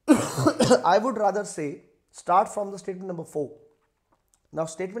 I would rather say start from the statement number 4. Now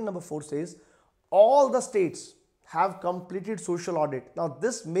statement number 4 says all the states have completed social audit. Now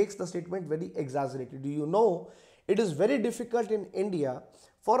this makes the statement very exaggerated. Do you know it is very difficult in India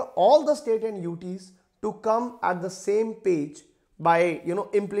for all the state and UTs to come at the same page by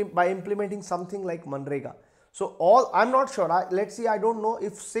implementing something like Manrega. So I'm not sure. Let's see. I don't know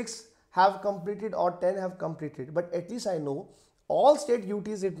if 6 have completed or 10 have completed, but at least I know all state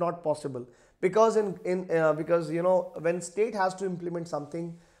UTs it's not possible, because when state has to implement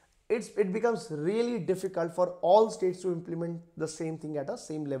something, it becomes really difficult for all states to implement the same thing at a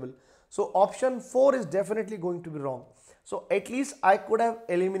same level. So option 4 is definitely going to be wrong. So at least I could have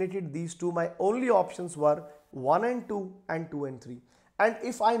eliminated these two. My only options were 1 and 2 and 2 and 3. And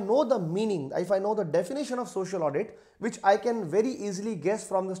if I know the meaning, if I know the definition of social audit, which I can very easily guess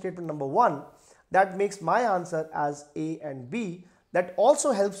from the statement number 1, that makes my answer as A and B. That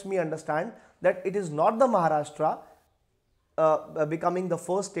also helps me understand that it is not the Maharashtra becoming the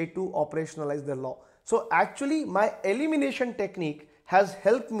first state to operationalize the law. So actually my elimination technique has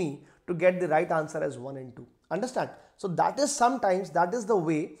helped me to get the right answer as 1 and 2. Understand? So that is sometimes, that is the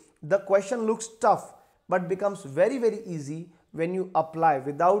way the question looks tough but becomes very, very easy when you apply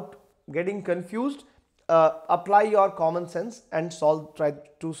without getting confused. Apply your common sense and try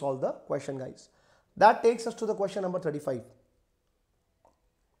to solve the question, guys. That takes us to the question number 35.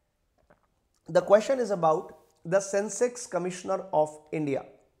 The question is about the Census Commissioner of India.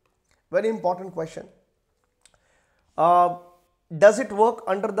 Very important question. Does it work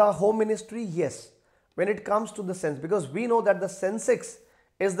under the Home Ministry? Yes. When it comes to the census, because we know that the census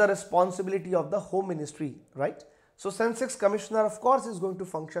is the responsibility of the Home Ministry, right? So Census Commissioner, of course, is going to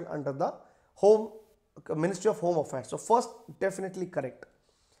function under the Ministry of Home Affairs. So first, definitely correct.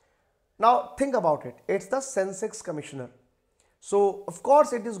 Now think about it. It's the Census Commissioner. So of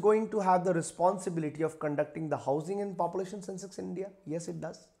course it is going to have the responsibility of conducting the housing and population census in India. Yes, it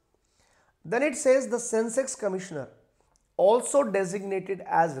does. Then it says the Census Commissioner also designated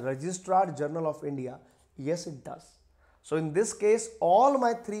as Registrar General of India. Yes, it does. So in this case, all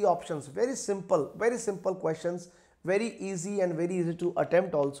my three options, very simple questions, very easy and very easy to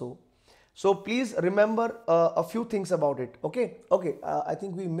attempt also. So please remember a few things about it. Okay. I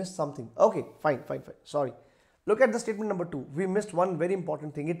think we missed something. Okay, fine. Sorry. Look at the statement number 2. We missed one very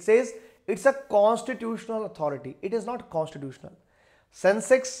important thing. It says it's a constitutional authority. It is not constitutional.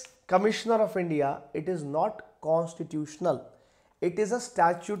 Census Commissioner of India, it is not constitutional. It is a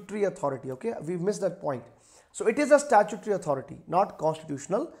statutory authority. Okay, we missed that point. So it is a statutory authority, not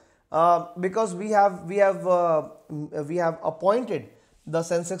constitutional, because we have appointed the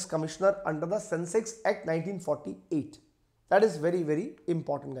Census Commissioner under the Census Act 1948. That is very, very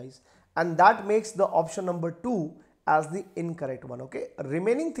important, guys. And that makes the option number 2 as the incorrect one. Okay,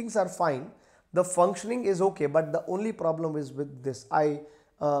 remaining things are fine. The functioning is okay, but the only problem is with this. I'm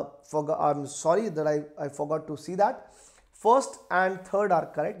sorry that I forgot to see that. First and third are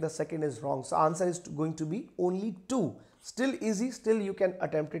correct. The second is wrong. So answer is going to be only 2. Still easy. Still you can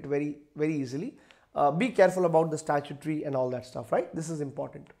attempt it very, very easily. Be careful about the statutory and all that stuff, right? This is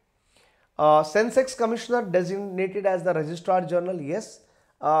important. Census Commissioner designated as the Registrar General. Yes.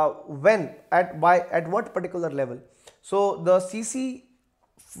 When? At what particular level? So the CC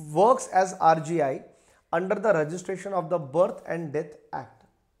works as RGI under the Registration of the Birth and Death Act.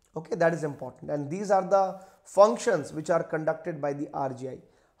 Okay, that is important. And these are the functions which are conducted by the RGI: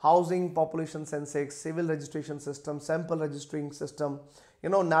 housing, population census, civil registration system, sample registering system,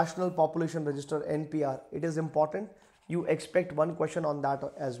 National Population Register, NPR. It is important. You expect one question on that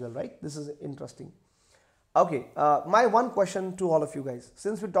as well, right? This is interesting. Okay, my one question to all of you guys,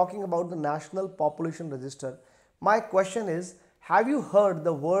 since we're talking about the National Population Register, my question is, have you heard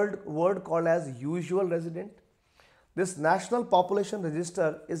the word called as usual resident? This National Population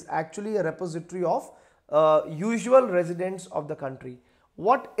Register is actually a repository of usual residents of the country.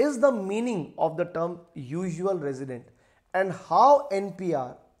 What is the meaning of the term usual resident and how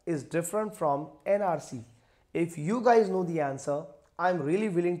NPR is different from NRC? If you guys know the answer, I'm really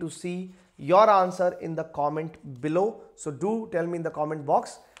willing to see your answer in the comment below. So do tell me in the comment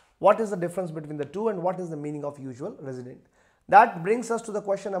box what is the difference between the two and what is the meaning of usual resident. That brings us to the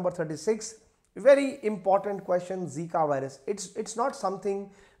question number 36. Very important question, Zika virus. It's not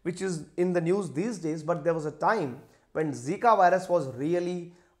something which is in the news these days, but there was a time when Zika virus was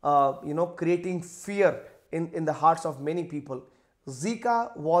really creating fear in the hearts of many people.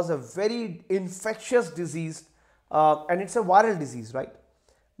 Zika was a very infectious disease and it's a viral disease, right?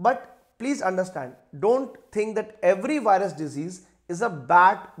 But please understand, don't think that every virus disease is a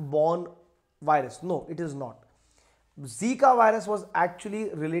bat-borne virus. No, it is not. Zika virus was actually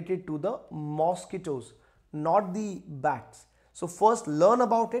related to the mosquitoes, not the bats. So first learn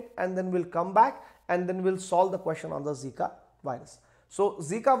about it and then we'll come back and then we'll solve the question on the Zika virus. So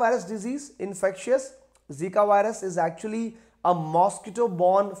Zika virus disease, infectious. Zika virus is actually a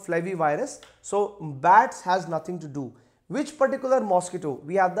mosquito-borne flavivirus. So bats has nothing to do. Which particular mosquito?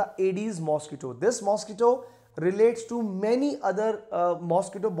 We have the Aedes mosquito. This mosquito relates to many other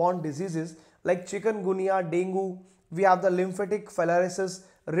mosquito-borne diseases like chikungunya, dengue. We have the lymphatic filariasis,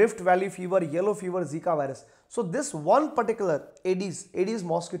 Rift Valley fever, yellow fever, Zika virus. So this one particular Aedes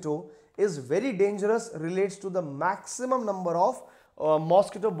mosquito is very dangerous, relates to the maximum number of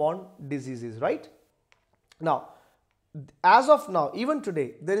mosquito-borne diseases, right? Now, as of now, even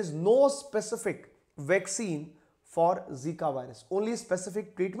today, there is no specific vaccine for Zika virus. Only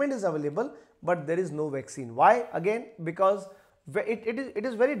specific treatment is available, but there is no vaccine. Why? Again, because it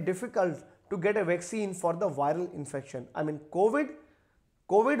is very difficult to get a vaccine for the viral infection. I mean, COVID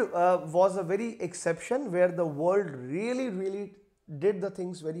was a very exception where the world really did the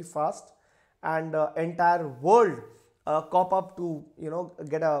things very fast, and entire world cop up to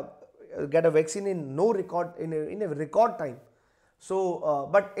get a get a vaccine in in a record time. So,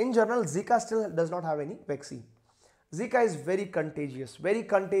 but in general, Zika still does not have any vaccine. Zika is very contagious,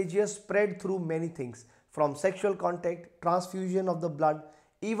 spread through many things, from sexual contact, transfusion of the blood,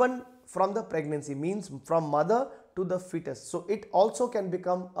 even from the pregnancy, means from mother to the fetus. So it also can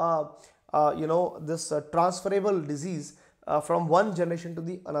become this transferable disease from one generation to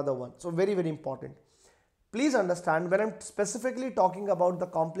the another one. So very important. Please understand, when I'm specifically talking about the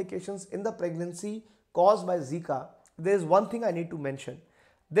complications in the pregnancy caused by Zika, there is one thing I need to mention.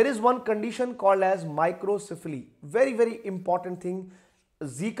 There is one condition called as microcephaly. Very important thing.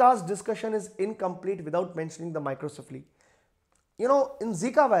 Zika's discussion is incomplete without mentioning the microcephaly. You know, in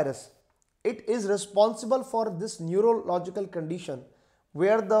Zika virus, it is responsible for this neurological condition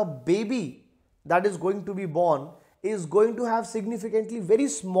where the baby that is going to be born is going to have significantly very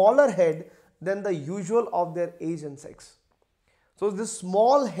smaller head than the usual of their age and sex. So this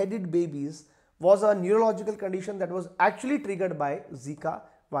small headed babies was a neurological condition that was actually triggered by Zika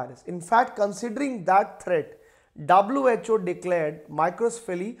virus. In fact, considering that threat, WHO declared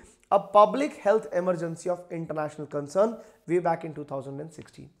microcephaly a public health emergency of international concern way back in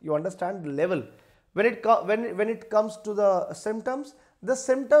 2016. You understand the level. When it comes to the symptoms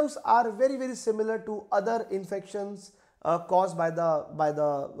are very similar to other infections caused by the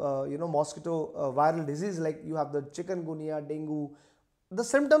mosquito viral disease, like you have the chikungunya, dengue. The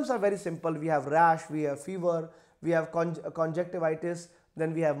symptoms are very simple. We have rash, we have fever, we have conjunctivitis,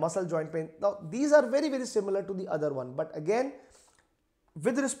 then we have muscle joint pain. Now these are very similar to the other one, but again,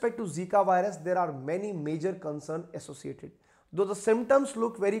 with respect to Zika virus, there are many major concerns associated. Though the symptoms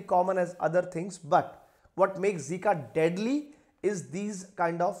look very common as other things, but what makes Zika deadly is these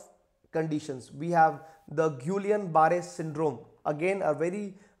kind of conditions. We have the Guillain-Barré syndrome, again a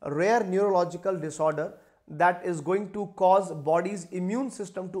very rare neurological disorder that is going to cause body's immune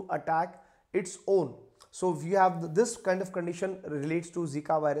system to attack its own. So if you have this kind of condition relates to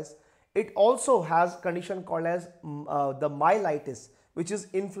Zika virus. It also has condition called as the myelitis, which is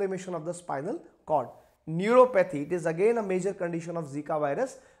inflammation of the spinal cord. Neuropathy, it is again a major condition of Zika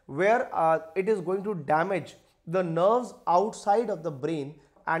virus where it is going to damage the nerves outside of the brain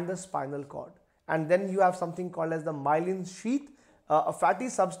and the spinal cord. And then you have something called as the myelin sheath, a fatty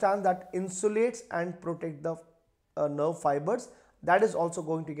substance that insulates and protects the nerve fibers, that is also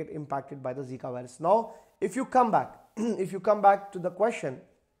going to get impacted by the Zika virus. Now, if you come back, to the question,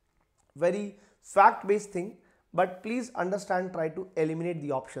 very fact-based thing, but please understand, try to eliminate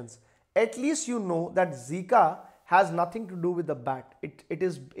the options. At least you know that Zika has nothing to do with the bat. It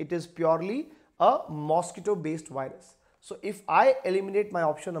is purely a mosquito-based virus. So if I eliminate my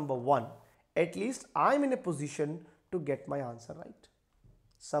option number 1, at least I am in a position to get my answer right.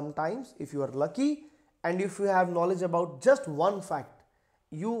 Sometimes if you are lucky and if you have knowledge about just one fact,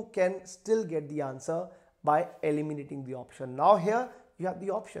 you can still get the answer by eliminating the option. Now here you have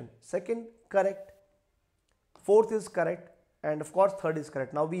the option. Second, correct. Fourth is correct. And of course, third is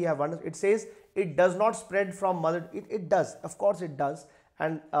correct. Now we have it says it does not spread from mother. It does. Of course it does.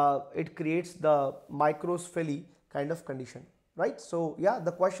 And it creates the microcephaly kind of condition, right? So yeah,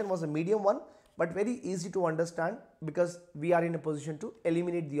 the question was a medium one, but very easy to understand because we are in a position to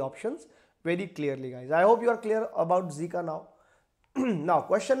eliminate the options very clearly, guys. I hope you are clear about Zika now. Now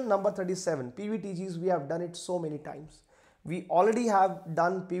question number 37, PVTGs, we have done it so many times. We already have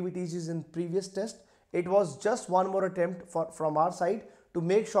done PVTGs in previous test. It was just one more attempt from our side to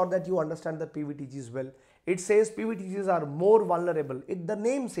make sure that you understand the PVTGs well. It says PVTGs are more vulnerable. The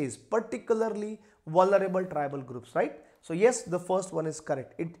name says particularly vulnerable tribal groups, right? So yes, the first one is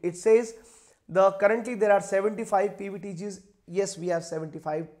correct. It says currently there are 75 PVTGs. Yes, we have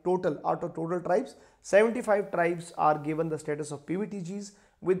 75 total out of total tribes. 75 tribes are given the status of PVTGs,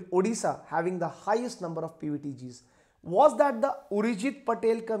 with Odisha having the highest number of PVTGs. Was that the Urijit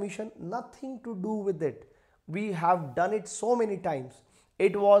Patel Commission? Nothing to do with it. We have done it so many times.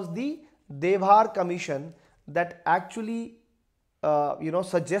 It was the Devhar Commission that actually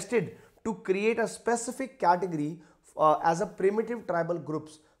suggested to create a specific category as a primitive tribal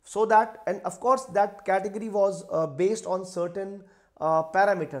groups, so that, and of course that category was based on certain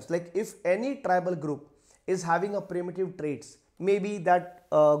parameters, like if any tribal group is having a primitive traits, maybe that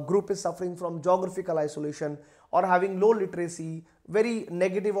group is suffering from geographical isolation or having low literacy, very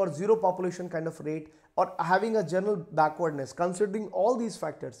negative or zero population kind of rate, or having a general backwardness. Considering all these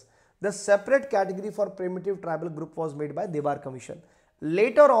factors, the separate category for primitive tribal group was made by Devhar Commission.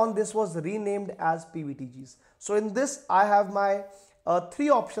 Later on, this was renamed as PVTGs. So in this, I have my 3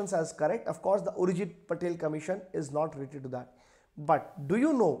 options as correct. Of course, the Urijit Patel Commission is not related to that. But do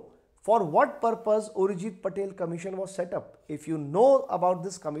you know For what purpose Urjit Patel Commission was set up? If you know about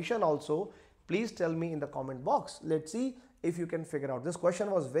this commission also, please tell me in the comment box. Let's see if you can figure out. This question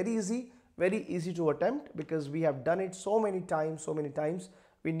was very easy to attempt because we have done it so many times,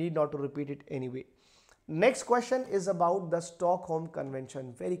 we need not to repeat it anyway. Next question is about the Stockholm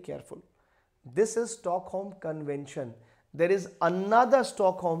Convention. Very careful. This is Stockholm Convention. There is another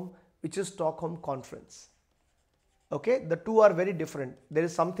Stockholm, which is Stockholm Conference. Okay, the two are very different. There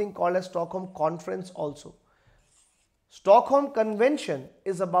is something called as Stockholm Conference also. Stockholm Convention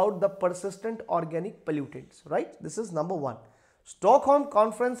is about the persistent organic pollutants, right? This is number one. Stockholm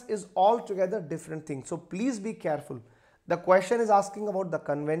Conference is altogether different thing. So please be careful. The question is asking about the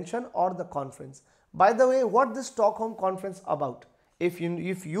convention or the conference. By the way, what this Stockholm Conference about? If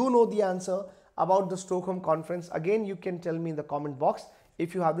you know the answer about the Stockholm Conference, again you can tell me in the comment box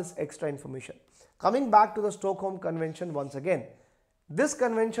if you have this extra information. Coming back to the Stockholm Convention once again, this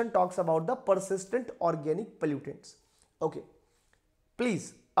convention talks about the persistent organic pollutants. Okay,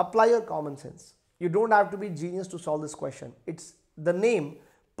 please apply your common sense. You don't have to be genius to solve this question. It's the name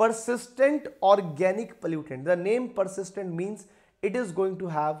persistent organic pollutant. The name persistent means it is going to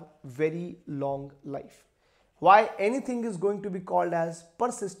have very long life. Why anything is going to be called as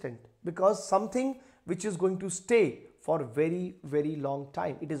persistent? Because something which is going to stay for very long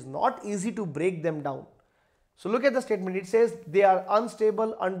time. It is not easy to break them down. So look at the statement. It says they are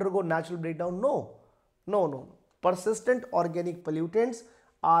unstable, undergo natural breakdown. No. Persistent organic pollutants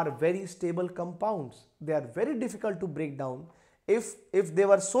are very stable compounds. They are very difficult to break down. If they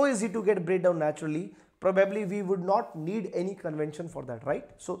were so easy to get break down naturally, probably we would not need any convention for that, right?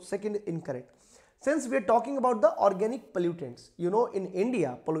 So second incorrect. Since we are talking about the organic pollutants, you know, in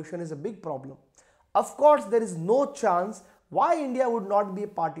India pollution is a big problem. Of course, there is no chance why India would not be a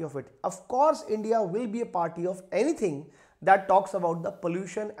party of it. Of course, India will be a party of anything that talks about the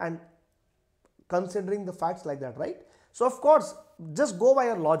pollution and considering the facts like that, right? So of course, just go by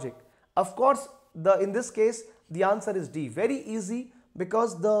your logic. Of course, in this case, the answer is D. Very easy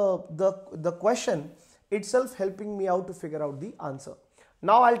because the question itself helping me out to figure out the answer.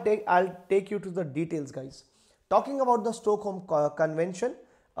 Now I'll take you to the details, guys. Talking about the Stockholm Convention,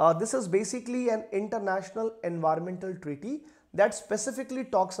 this is basically an international environmental treaty that specifically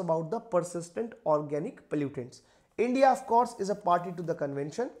talks about the persistent organic pollutants. India, of course, is a party to the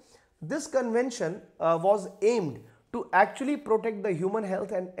convention. This convention was aimed to actually protect the human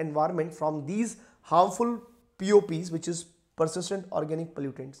health and environment from these harmful POPs, which is persistent organic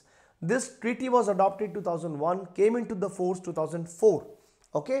pollutants. This treaty was adopted 2001, came into the force 2004.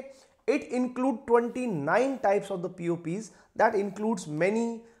 Okay, it includes 29 types of the POPs. That includes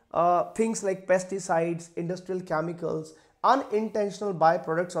many things like pesticides, industrial chemicals, unintentional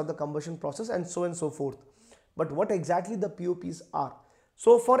byproducts of the combustion process, and so on and so forth. But what exactly the POPs are?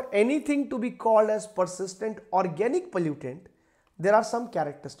 So for anything to be called as persistent organic pollutant, there are some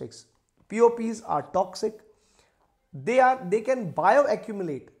characteristics. POPs are toxic. They can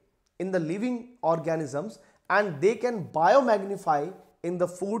bioaccumulate in the living organisms, and they can biomagnify in the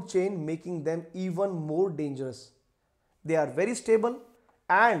food chain, making them even more dangerous. They are very stable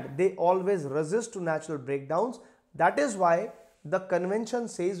and they always resist to natural breakdowns. That is why the convention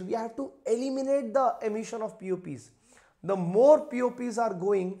says we have to eliminate the emission of POPs. The more POPs are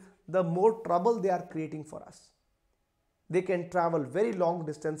going, the more trouble they are creating for us. They can travel very long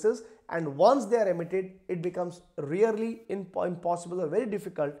distances, and once they are emitted, it becomes really impossible or very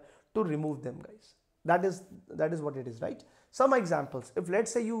difficult to remove them, guys. That is what it is, right? Some examples. If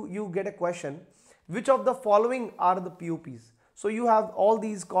let's say you get a question, which of the following are the POPs? So you have all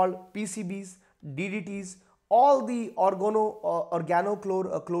these called PCBs, DDTs, all the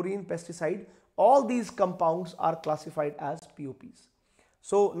organochlorine pesticide, all these compounds are classified as POPs.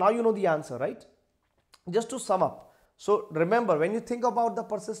 So now you know the answer, right? Just to sum up. So remember, when you think about the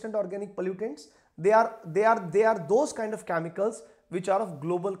persistent organic pollutants, they are those kind of chemicals which are of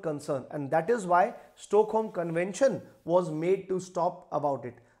global concern, and that is why Stockholm Convention was made to stop about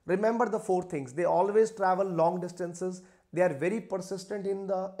it. Remember the four things. They always travel long distances. They are very persistent in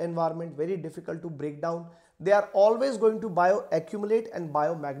the environment, very difficult to break down. They are always going to bioaccumulate and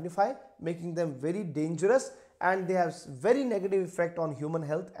biomagnify, making them very dangerous, and they have very negative effect on human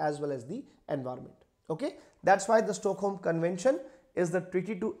health as well as the environment. Okay, that's why the Stockholm Convention is the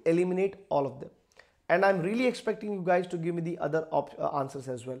treaty to eliminate all of them. And I'm really expecting you guys to give me the other answers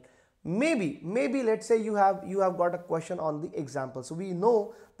as well. Maybe let's say you have got a question on the example. So we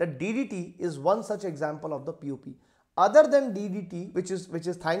know that DDT is one such example of the POP. Other than DDT, which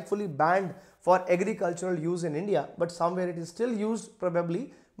is thankfully banned for agricultural use in India, but somewhere it is still used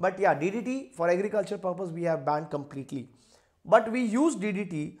probably. But yeah, DDT for agriculture purpose we have banned completely. But we use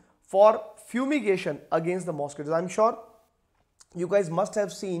DDT for fumigation against the mosquitoes. I'm sure you guys must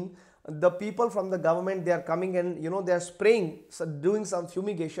have seen the people from the government, they are coming and they are spraying, doing some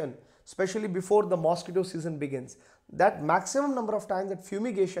fumigation, especially before the mosquito season begins. That maximum number of times that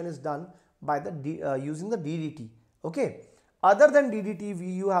fumigation is done by the using the DDT. Okay. Other than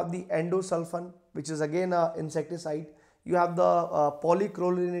DDT, you have the endosulfan, which is again an insecticide. You have the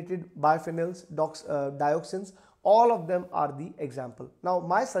polychlorinated biphenyls, dioxins. All of them are the example. Now,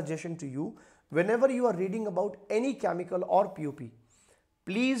 my suggestion to you, whenever you are reading about any chemical or POP,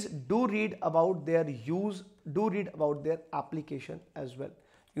 please do read about their use, do read about their application as well.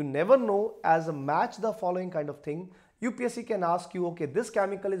 You never know, as a match the following kind of thing, UPSC can ask you, okay, this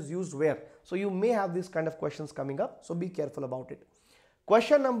chemical is used where? So you may have these kind of questions coming up. So be careful about it.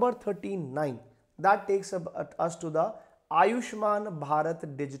 Question number 39, that takes us to the Ayushman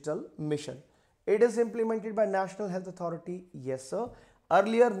Bharat Digital Mission. It is implemented by National Health Authority. Yes, sir.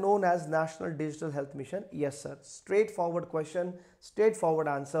 Earlier known as National Digital Health Mission. Yes, sir. Straightforward question, straightforward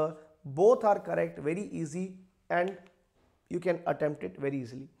answer. Both are correct, very easy, and you can attempt it very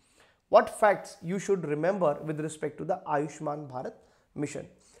easily. What facts you should remember with respect to the Ayushman Bharat Mission?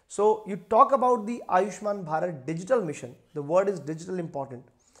 So you talk about the Ayushman Bharat Digital Mission. The word is digital important.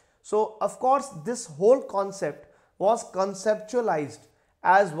 So of course this whole concept was conceptualized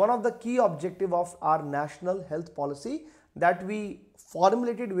as one of the key objectives of our national health policy that we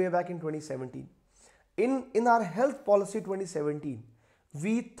formulated way back in 2017. In our health policy 2017,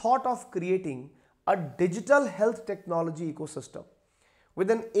 we thought of creating a digital health technology ecosystem with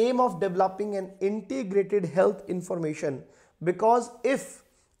an aim of developing an integrated health information, because if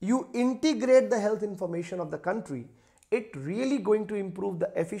you integrate the health information of the country, it really going to improve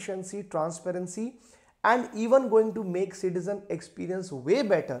the efficiency, transparency, and even going to make citizen experience way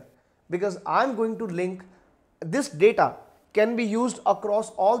better, because I'm going to link this data can be used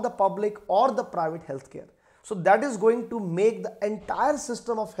across all the public or the private healthcare. So that is going to make the entire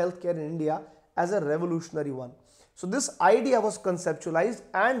system of healthcare in India as a revolutionary one. So this idea was conceptualized,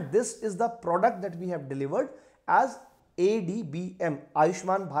 and this is the product that we have delivered as ADBM,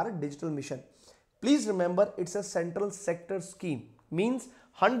 Ayushman Bharat Digital Mission. Please remember, it's a central sector scheme, means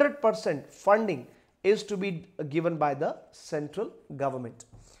 100% funding is to be given by the central government.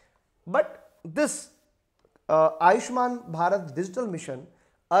 But this Ayushman Bharat Digital Mission,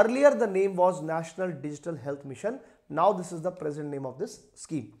 earlier the name was National Digital Health Mission. Now this is the present name of this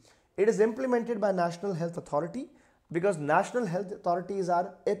scheme. It is implemented by National Health Authority, because National Health Authority is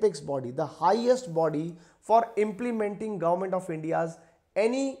our apex body, the highest body for implementing Government of India's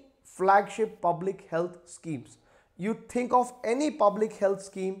any flagship public health schemes. You think of any public health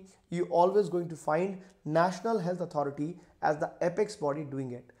scheme, you always going to find National Health Authority as the apex body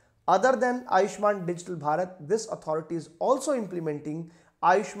doing it. Other than Ayushman Digital Bharat, this authority is also implementing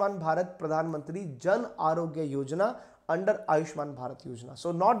Ayushman Bharat Pradhan Mantri Jan Arogya Yojana under Ayushman Bharat Yojana.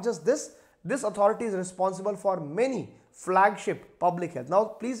 So not just this, this authority is responsible for many flagship public health. Now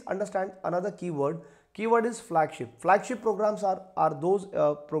please understand another keyword. Keyword is flagship. Flagship programs are those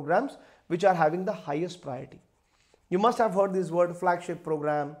programs which are having the highest priority. You must have heard this word, flagship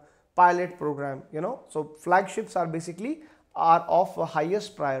program, pilot program, So flagships are basically are of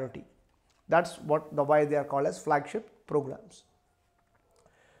highest priority. That's why they are called as flagship programs.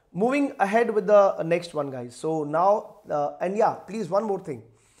 Moving ahead with the next one, guys. So now, and yeah, please, one more thing.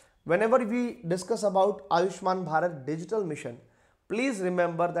 Whenever we discuss about Ayushman Bharat Digital Mission, please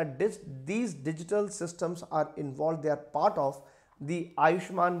remember that these digital systems are involved. They are part of the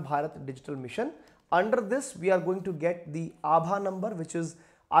Ayushman Bharat Digital Mission. Under this, we are going to get the Aadhaar number, which is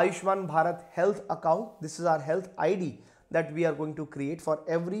Ayushman Bharat Health Account. This is our health ID that we are going to create for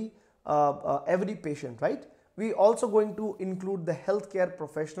every patient, right? We also going to include the healthcare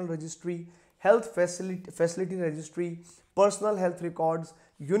professional registry, health facility registry, personal health records,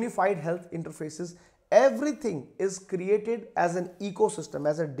 unified health interfaces. Everything is created as an ecosystem,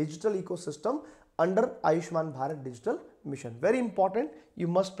 as a digital ecosystem under Ayushman Bharat Digital Mission. Very important, you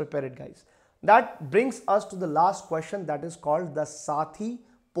must prepare it, guys. That brings us to the last question, that is called the Sathi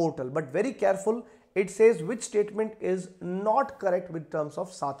portal. But very careful, it says which statement is not correct with terms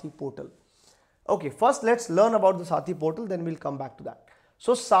of Sathi portal. Okay, first let's learn about the Sathi portal, then we'll come back to that.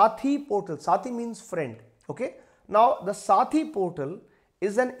 So Sathi portal, Sathi means friend. Okay, now the Sathi portal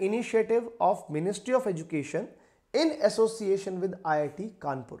is an initiative of Ministry of Education in association with IIT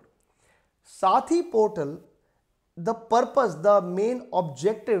Kanpur. Sathi portal, the purpose, the main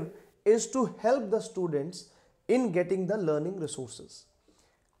objective is to help the students in getting the learning resources.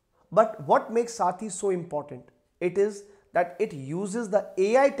 But what makes Sathi so important? It is that it uses the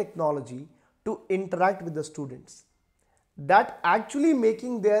AI technology to interact with the students. that actually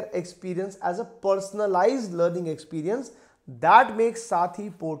making their experience as a personalized learning experience. That makes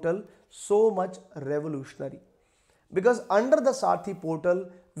Sathi portal so much revolutionary, because under the Sathi portal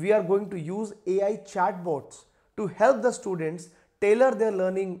we are going to use AI chatbots to help the students tailor their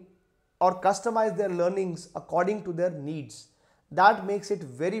learning or customize their learnings according to their needs. That makes it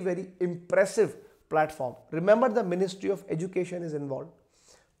very impressive platform. Remember, the Ministry of Education is involved.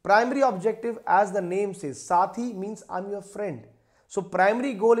 Primary objective, as the name says, Sathi means I'm your friend. So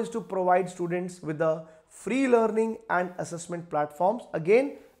primary goal is to provide students with the free learning and assessment platforms,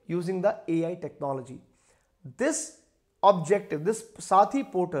 again using the AI technology. This objective, this Sathi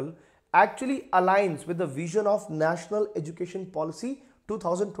portal actually aligns with the vision of National Education Policy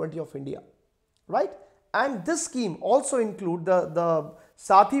 2020 of India, right? And this scheme also includes the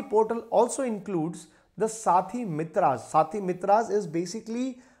Sathi portal also includes the Sathi Mitras. Sathi Mitras is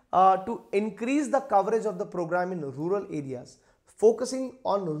basically to increase the coverage of the program in rural areas, focusing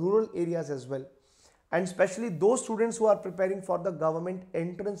on rural areas as well, and especially those students who are preparing for the government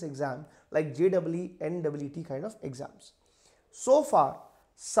entrance exam like JEE, NEET kind of exams. So far,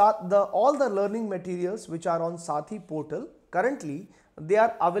 all the learning materials which are on Sathi portal currently, they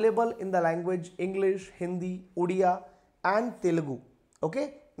are available in the language English, Hindi, Odia and Telugu.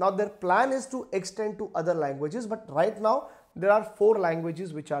 Okay. Now their plan is to extend to other languages, but right now there are 4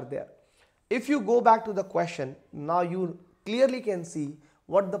 languages which are there. If you go back to the question, now you clearly can see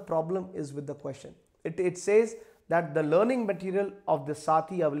what the problem is with the question. It says that the learning material of the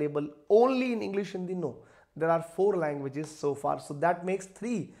Sathi available only in English, Hindi. No, there are 4 languages so far. So that makes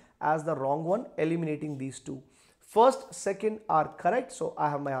 3 as the wrong one, eliminating these 2. First, second are correct. So I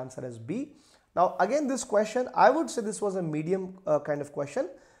have my answer as B. Now again, this question, I would say this was a medium kind of question.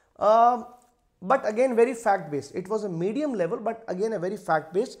 But again, very fact based. It was a medium level, but again a very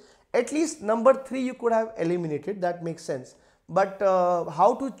fact based. At least number 3 you could have eliminated. That makes sense. But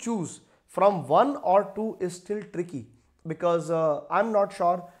how to choose from 1 or 2 is still tricky, because I'm not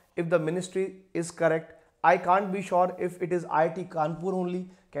sure if the ministry is correct. I can't be sure if it is IIT Kanpur only,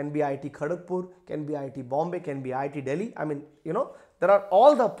 can be IIT Kharagpur, can be IIT Bombay, can be IIT Delhi. I mean, you know, there are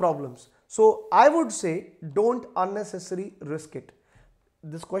all the problems. So I would say don't unnecessarily risk it.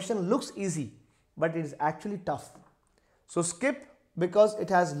 This question looks easy, but it is actually tough. So skip, because it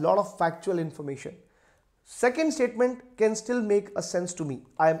has a lot of factual information. Second statement can still make a sense to me.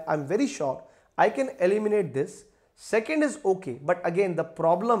 I'm very sure I can eliminate this. Second is okay, but again the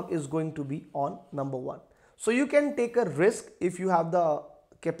problem is going to be on number 1. So you can take a risk if you have the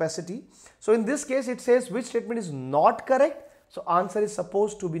capacity. So in this case it says which statement is not correct. So answer is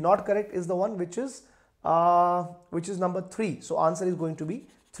supposed to be not correct is the one which is number 3. So answer is going to be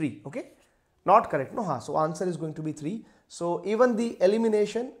 3. Okay, not correct. No, so answer is going to be 3. So even the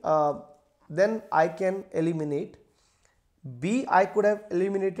elimination, then I can eliminate B. I could have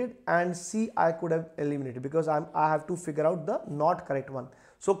eliminated, and C I could have eliminated, because I have to figure out the not correct one.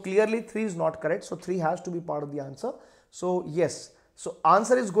 So clearly 3 is not correct. So 3 has to be part of the answer. So yes. So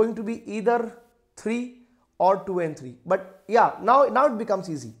answer is going to be either 3 or 2 and 3. But yeah, now it becomes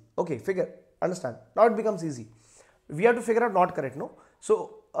easy. Okay, understand. Now it becomes easy. We have to figure out not correct, no?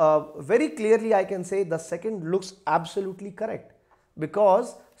 So very clearly I can say the second looks absolutely correct,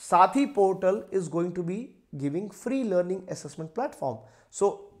 because Sathi portal is going to be giving free learning assessment platform.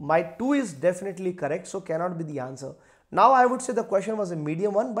 So my 2 is definitely correct, so cannot be the answer. Now I would say the question was a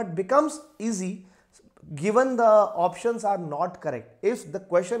medium one, but becomes easy given the options are not correct. If the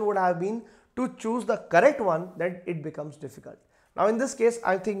question would have been to choose the correct one, then it becomes difficult. Now in this case,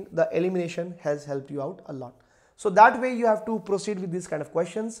 I think the elimination has helped you out a lot. So that way you have to proceed with these kind of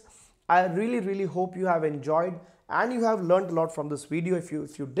questions. I really hope you have enjoyed and you have learned a lot from this video. If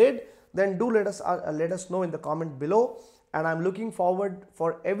you did, then do let us know in the comment below, and I'm looking forward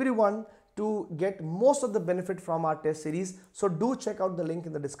for everyone to get most of the benefit from our test series. So do check out the link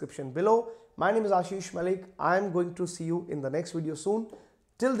in the description below. My name is Ashish Malik. I am going to see you in the next video soon.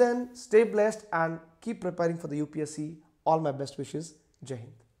 Till then, stay blessed and keep preparing for the UPSC. All my best wishes. Jai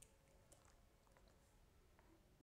Hind.